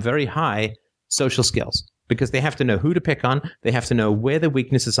bullies have very high social skills because they have to know who to pick on. They have to know where the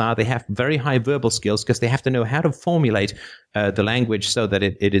weaknesses are. They have very high verbal skills because they have to know how to formulate the language so that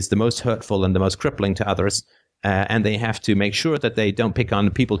it is the most hurtful and the most crippling to others. And they have to make sure that they don't pick on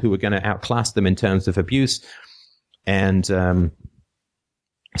the people who are going to outclass them in terms of abuse. And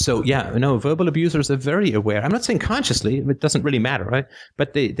verbal abusers are very aware. I'm not saying consciously, it doesn't really matter, right?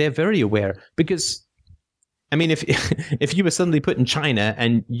 But they're very aware because, I mean, if you were suddenly put in China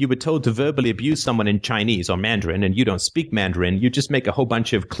and you were told to verbally abuse someone in Chinese or Mandarin and you don't speak Mandarin, you just make a whole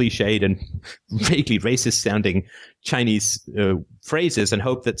bunch of cliched and vaguely racist sounding Chinese phrases and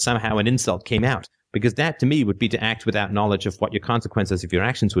hope that somehow an insult came out. Because that, to me, would be to act without knowledge of what your consequences of your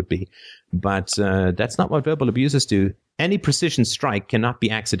actions would be. But that's not what verbal abusers do. Any precision strike cannot be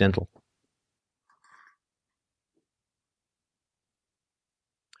accidental.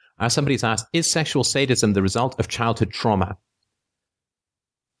 Somebody's asked, is sexual sadism the result of childhood trauma?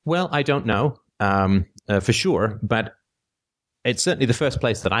 Well, I don't know for sure, but it's certainly the first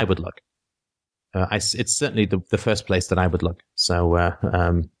place that I would look. It's certainly the first place that I would look. So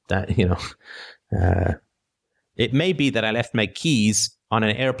it may be that I left my keys on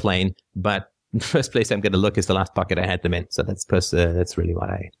an airplane, but the first place I'm going to look is the last pocket I had them in. So that's really what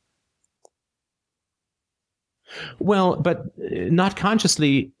I... Well, but not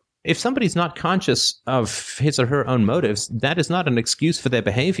consciously... If somebody's not conscious of his or her own motives, that is not an excuse for their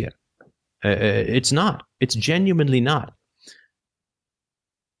behavior. It's not. It's genuinely not.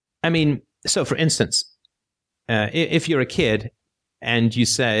 I mean, so for instance, if you're a kid and you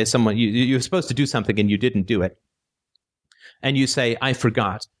say you're supposed to do something and you didn't do it, and you say, I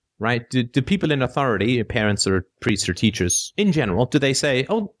forgot, right? Do people in authority, parents or priests or teachers in general, do they say,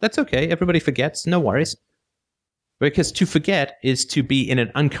 oh, that's okay, everybody forgets, no worries? Because to forget is to be in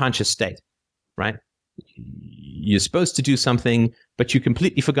an unconscious state, right? You're supposed to do something, but you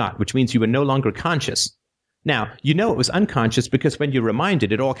completely forgot, which means you were no longer conscious. Now, you know it was unconscious because when you're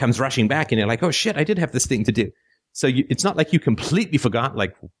reminded, it all comes rushing back and you're like, oh shit, I did have this thing to do. So it's not like you completely forgot,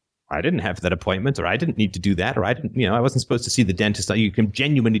 like, I didn't have that appointment, or I didn't need to do that, or I wasn't supposed to see the dentist. You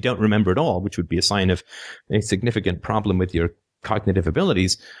genuinely don't remember it all, which would be a sign of a significant problem with your cognitive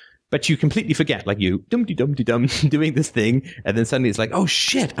abilities. But you completely forget, like you dum-de-dum-de-dum doing this thing, and then suddenly it's like, oh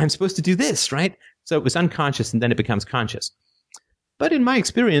shit, I'm supposed to do this, right? So it was unconscious, and then it becomes conscious. But in my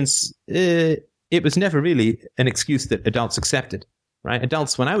experience, it was never really an excuse that adults accepted, right?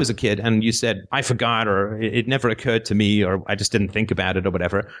 Adults, when I was a kid, and you said, I forgot, or it never occurred to me, or I just didn't think about it, or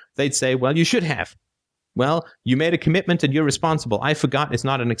whatever, they'd say, well, you should have. Well, you made a commitment and you're responsible. I forgot is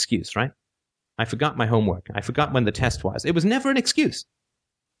not an excuse, right? I forgot my homework. I forgot when the test was. It was never an excuse.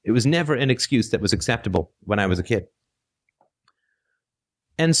 It was never an excuse that was acceptable when I was a kid.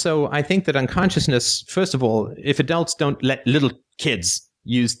 And so I think that unconsciousness, first of all, if adults don't let little kids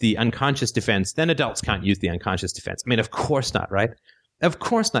use the unconscious defense, then adults can't use the unconscious defense. I mean, of course not, right? Of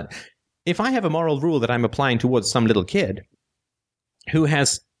course not. If I have a moral rule that I'm applying towards some little kid who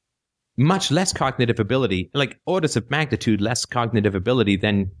has much less cognitive ability, like orders of magnitude less cognitive ability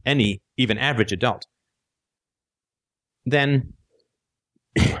than any even average adult, then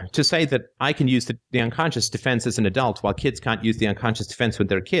to say that I can use the unconscious defense as an adult while kids can't use the unconscious defense when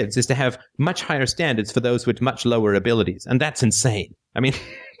they're kids is to have much higher standards for those with much lower abilities. And that's insane. I mean,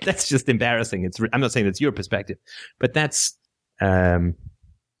 that's just embarrassing. I'm not saying that's your perspective, but that's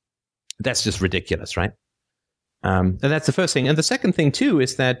just ridiculous, right? And that's the first thing. And the second thing, too,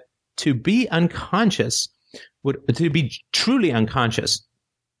 is that to be unconscious, to be truly unconscious,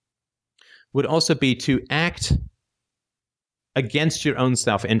 would also be to act against your own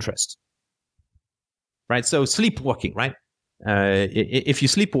self-interest, right? So sleepwalking, right? If you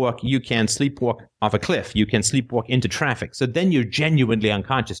sleepwalk, you can sleepwalk off a cliff. You can sleepwalk into traffic. So then you're genuinely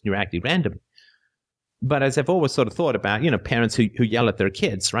unconscious and you're acting randomly. But as I've always sort of thought about, parents who yell at their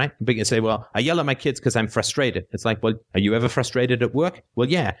kids, right? They say, well, I yell at my kids because I'm frustrated. It's like, well, are you ever frustrated at work? Well,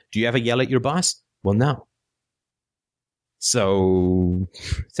 yeah. Do you ever yell at your boss? Well, no. So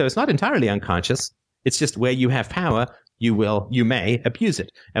it's not entirely unconscious. It's just where you have power, you may abuse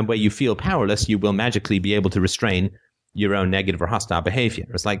it. And where you feel powerless, you will magically be able to restrain your own negative or hostile behavior.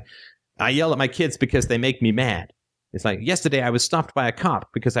 It's like, I yell at my kids because they make me mad. It's like, yesterday I was stopped by a cop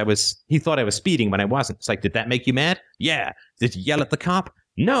because he thought I was speeding when I wasn't. It's like, did that make you mad? Yeah. Did you yell at the cop?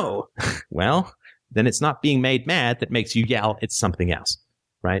 No. Well, then it's not being made mad that makes you yell. It's something else,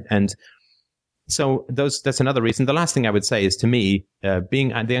 right? And so that's another reason. The last thing I would say is, to me,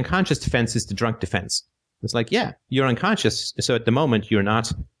 the unconscious defense is the drunk defense. It's like, yeah, you're unconscious. So at the moment, you're not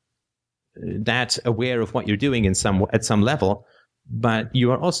that aware of what you're doing at some level, but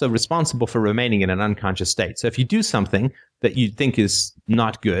you are also responsible for remaining in an unconscious state. So if you do something that you think is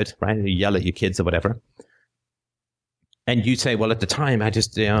not good, right? You yell at your kids or whatever, and you say, well, at the time, I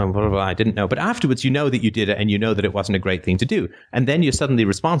just, blah, blah, blah, I didn't know. But afterwards, you know that you did it and you know that it wasn't a great thing to do. And then you're suddenly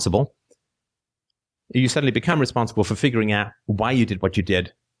responsible. You suddenly become responsible for figuring out why you did what you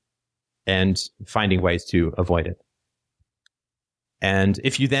did and finding ways to avoid it. And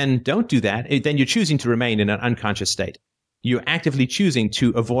if you then don't do that, then you're choosing to remain in an unconscious state. You're actively choosing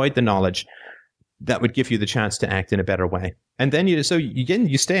to avoid the knowledge that would give you the chance to act in a better way. And then you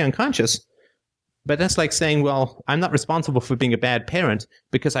stay unconscious. But that's like saying, well, I'm not responsible for being a bad parent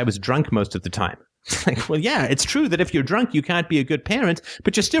because I was drunk most of the time. Like, well, yeah, it's true that if you're drunk, you can't be a good parent,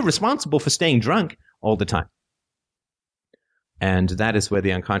 but you're still responsible for staying drunk all the time. And that is where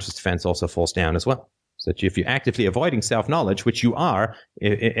the unconscious defense also falls down as well. So that if you're actively avoiding self-knowledge, which you are,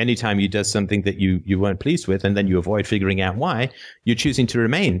 anytime you do something that you weren't pleased with, and then you avoid figuring out why, you're choosing to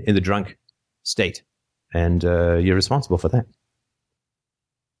remain in the drunk state. And you're responsible for that.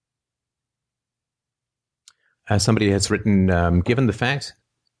 Somebody has written, given the fact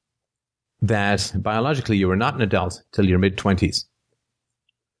that biologically you are not an adult till your mid-20s,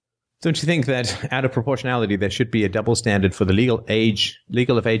 don't you think that out of proportionality there should be a double standard for the legal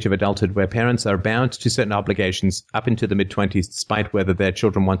of age of adulthood, where parents are bound to certain obligations up into the mid-20s despite whether their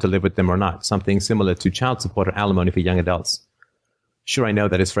children want to live with them or not, something similar to child support or alimony for young adults? Sure, I know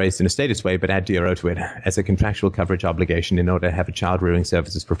that is phrased in a statist way, but add DRO to it as a contractual coverage obligation in order to have a child rearing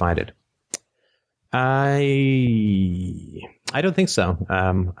services provided. I don't think so.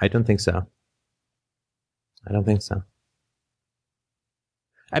 I don't think so.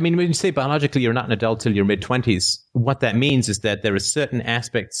 I mean, when you say biologically you're not an adult till your mid-20s, what that means is that there are certain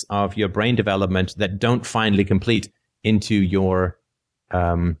aspects of your brain development that don't finally complete into your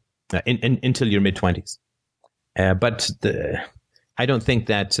until your mid-20s. But I don't think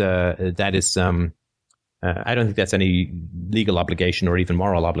that that is I don't think that's any legal obligation or even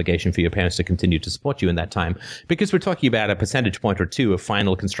moral obligation for your parents to continue to support you in that time, because we're talking about a percentage point or two of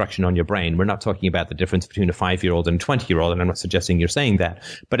final construction on your brain. We're not talking about the difference between a 5-year-old and a 20-year-old, and I'm not suggesting you're saying that,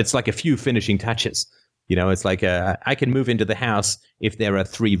 but it's like a few finishing touches. It's like I can move into the house if there are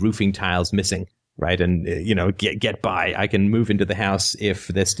 3 roofing tiles missing, right? And, get by. I can move into the house if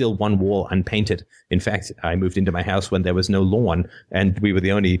there's still one wall unpainted. In fact, I moved into my house when there was no lawn, and we were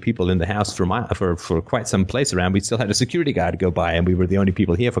the only people in the house for quite some place around. We still had a security guard go by, and we were the only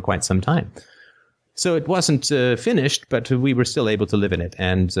people here for quite some time. So it wasn't finished, but we were still able to live in it.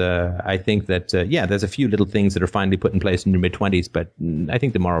 And I think that, there's a few little things that are finally put in place in your mid-20s, but I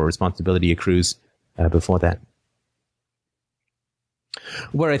think the moral responsibility accrues before that.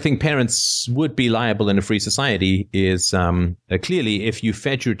 Where I think parents would be liable in a free society is clearly if you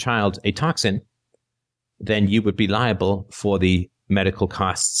fed your child a toxin, then you would be liable for the medical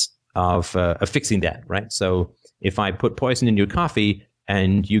costs of fixing that, right? So if I put poison in your coffee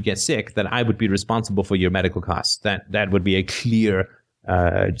and you get sick, then I would be responsible for your medical costs. That would be a clear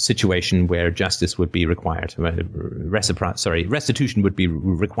situation where justice would be required. Restitution would be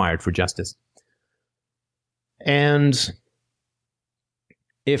required for justice. And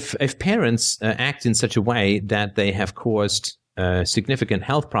if parents act in such a way that they have caused significant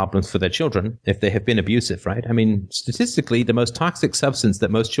health problems for their children, if they have been abusive, right? I mean, statistically, the most toxic substance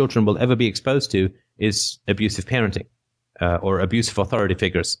that most children will ever be exposed to is abusive parenting or abusive authority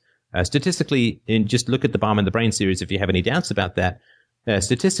figures. Statistically, just look at the Bomb in the Brain series if you have any doubts about that.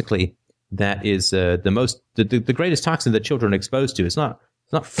 Statistically, that is the greatest toxin that children are exposed to. It's not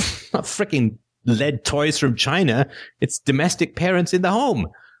freaking lead toys from China. It's domestic parents in the home.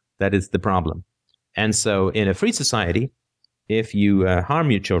 That is the problem. And so in a free society, if you harm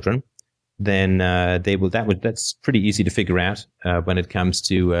your children, then that's pretty easy to figure out when it comes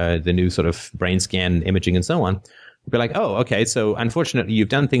to the new sort of brain scan imaging and so on. You'll be like, oh, okay, so unfortunately you've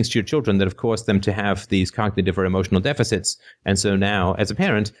done things to your children that have caused them to have these cognitive or emotional deficits. And so now as a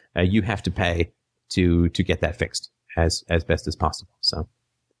parent, you have to pay to get that fixed as best as possible. So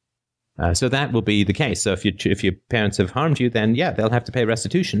that will be the case. So if your parents have harmed you, then they'll have to pay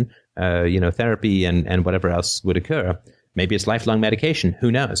restitution, therapy and whatever else would occur. Maybe it's lifelong medication.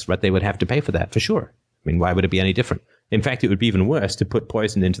 Who knows? But they would have to pay for that for sure. I mean, why would it be any different? In fact, it would be even worse to put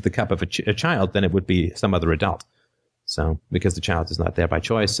poison into the cup of a child than it would be some other adult. So because the child is not there by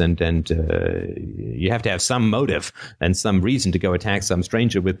choice and you have to have some motive and some reason to go attack some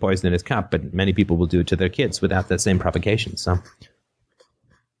stranger with poison in his cup. But many people will do it to their kids without that same provocation. So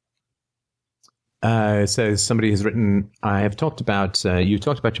somebody has written, you talked about your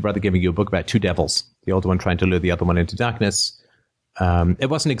brother giving you a book about two devils, the older one trying to lure the other one into darkness. It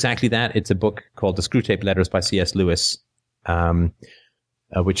wasn't exactly that. It's a book called The Screwtape Letters by C.S. Lewis,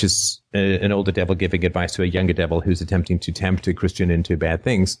 which is an older devil giving advice to a younger devil who's attempting to tempt a Christian into bad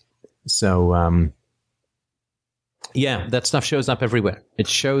things. So, that stuff shows up everywhere. It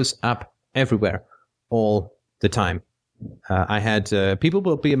shows up everywhere all the time. I had people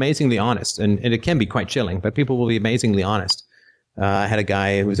will be amazingly honest, and it can be quite chilling, but people will be amazingly honest. I had a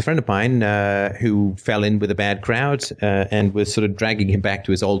guy who was a friend of mine who fell in with a bad crowd and was sort of dragging him back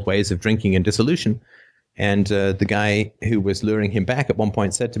to his old ways of drinking and dissolution. And the guy who was luring him back at one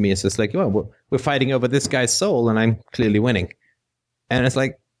point said to me, it's just like, well, we're fighting over this guy's soul, and I'm clearly winning. And it's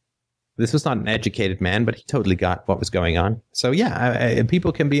like, this was not an educated man, but he totally got what was going on. So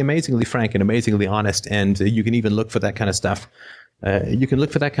people can be amazingly frank and amazingly honest, and you can even look for that kind of stuff. You can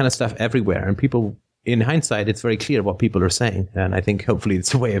look for that kind of stuff everywhere, and people, in hindsight, it's very clear what people are saying. And I think hopefully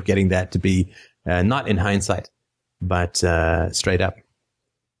it's a way of getting that to be not in hindsight, but straight up.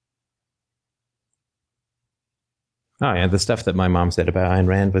 Oh yeah, the stuff that my mom said about Ayn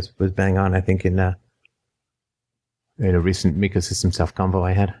Rand was bang on. I think in a recent Ecosystem Self convo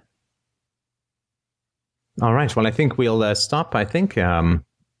I had. All right. Well, I think we'll stop. I think. Do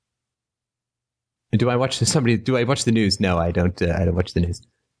I watch the news? No, I don't. I don't watch the news.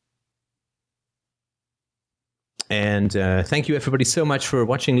 And thank you, everybody, so much for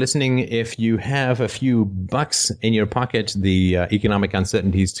watching, listening. If you have a few bucks in your pocket, the economic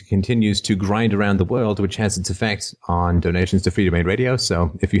uncertainties continues to grind around the world, which has its effect on donations to Freedomain Radio.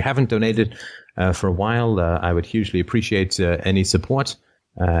 So if you haven't donated for a while, I would hugely appreciate any support.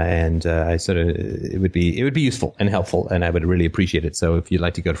 It would be useful and helpful, and I would really appreciate it. So if you'd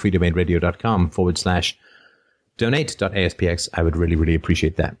like to go to freedomainradio.com/donate.aspx, I would really, really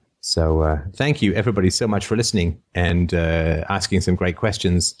appreciate that. So thank you, everybody, so much for listening and asking some great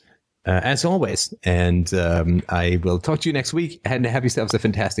questions, as always. And I will talk to you next week, and have yourselves a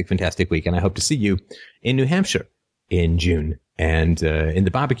fantastic, fantastic week. And I hope to see you in New Hampshire in June, and in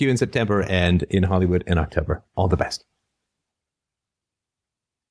the barbecue in September, and in Hollywood in October. All the best.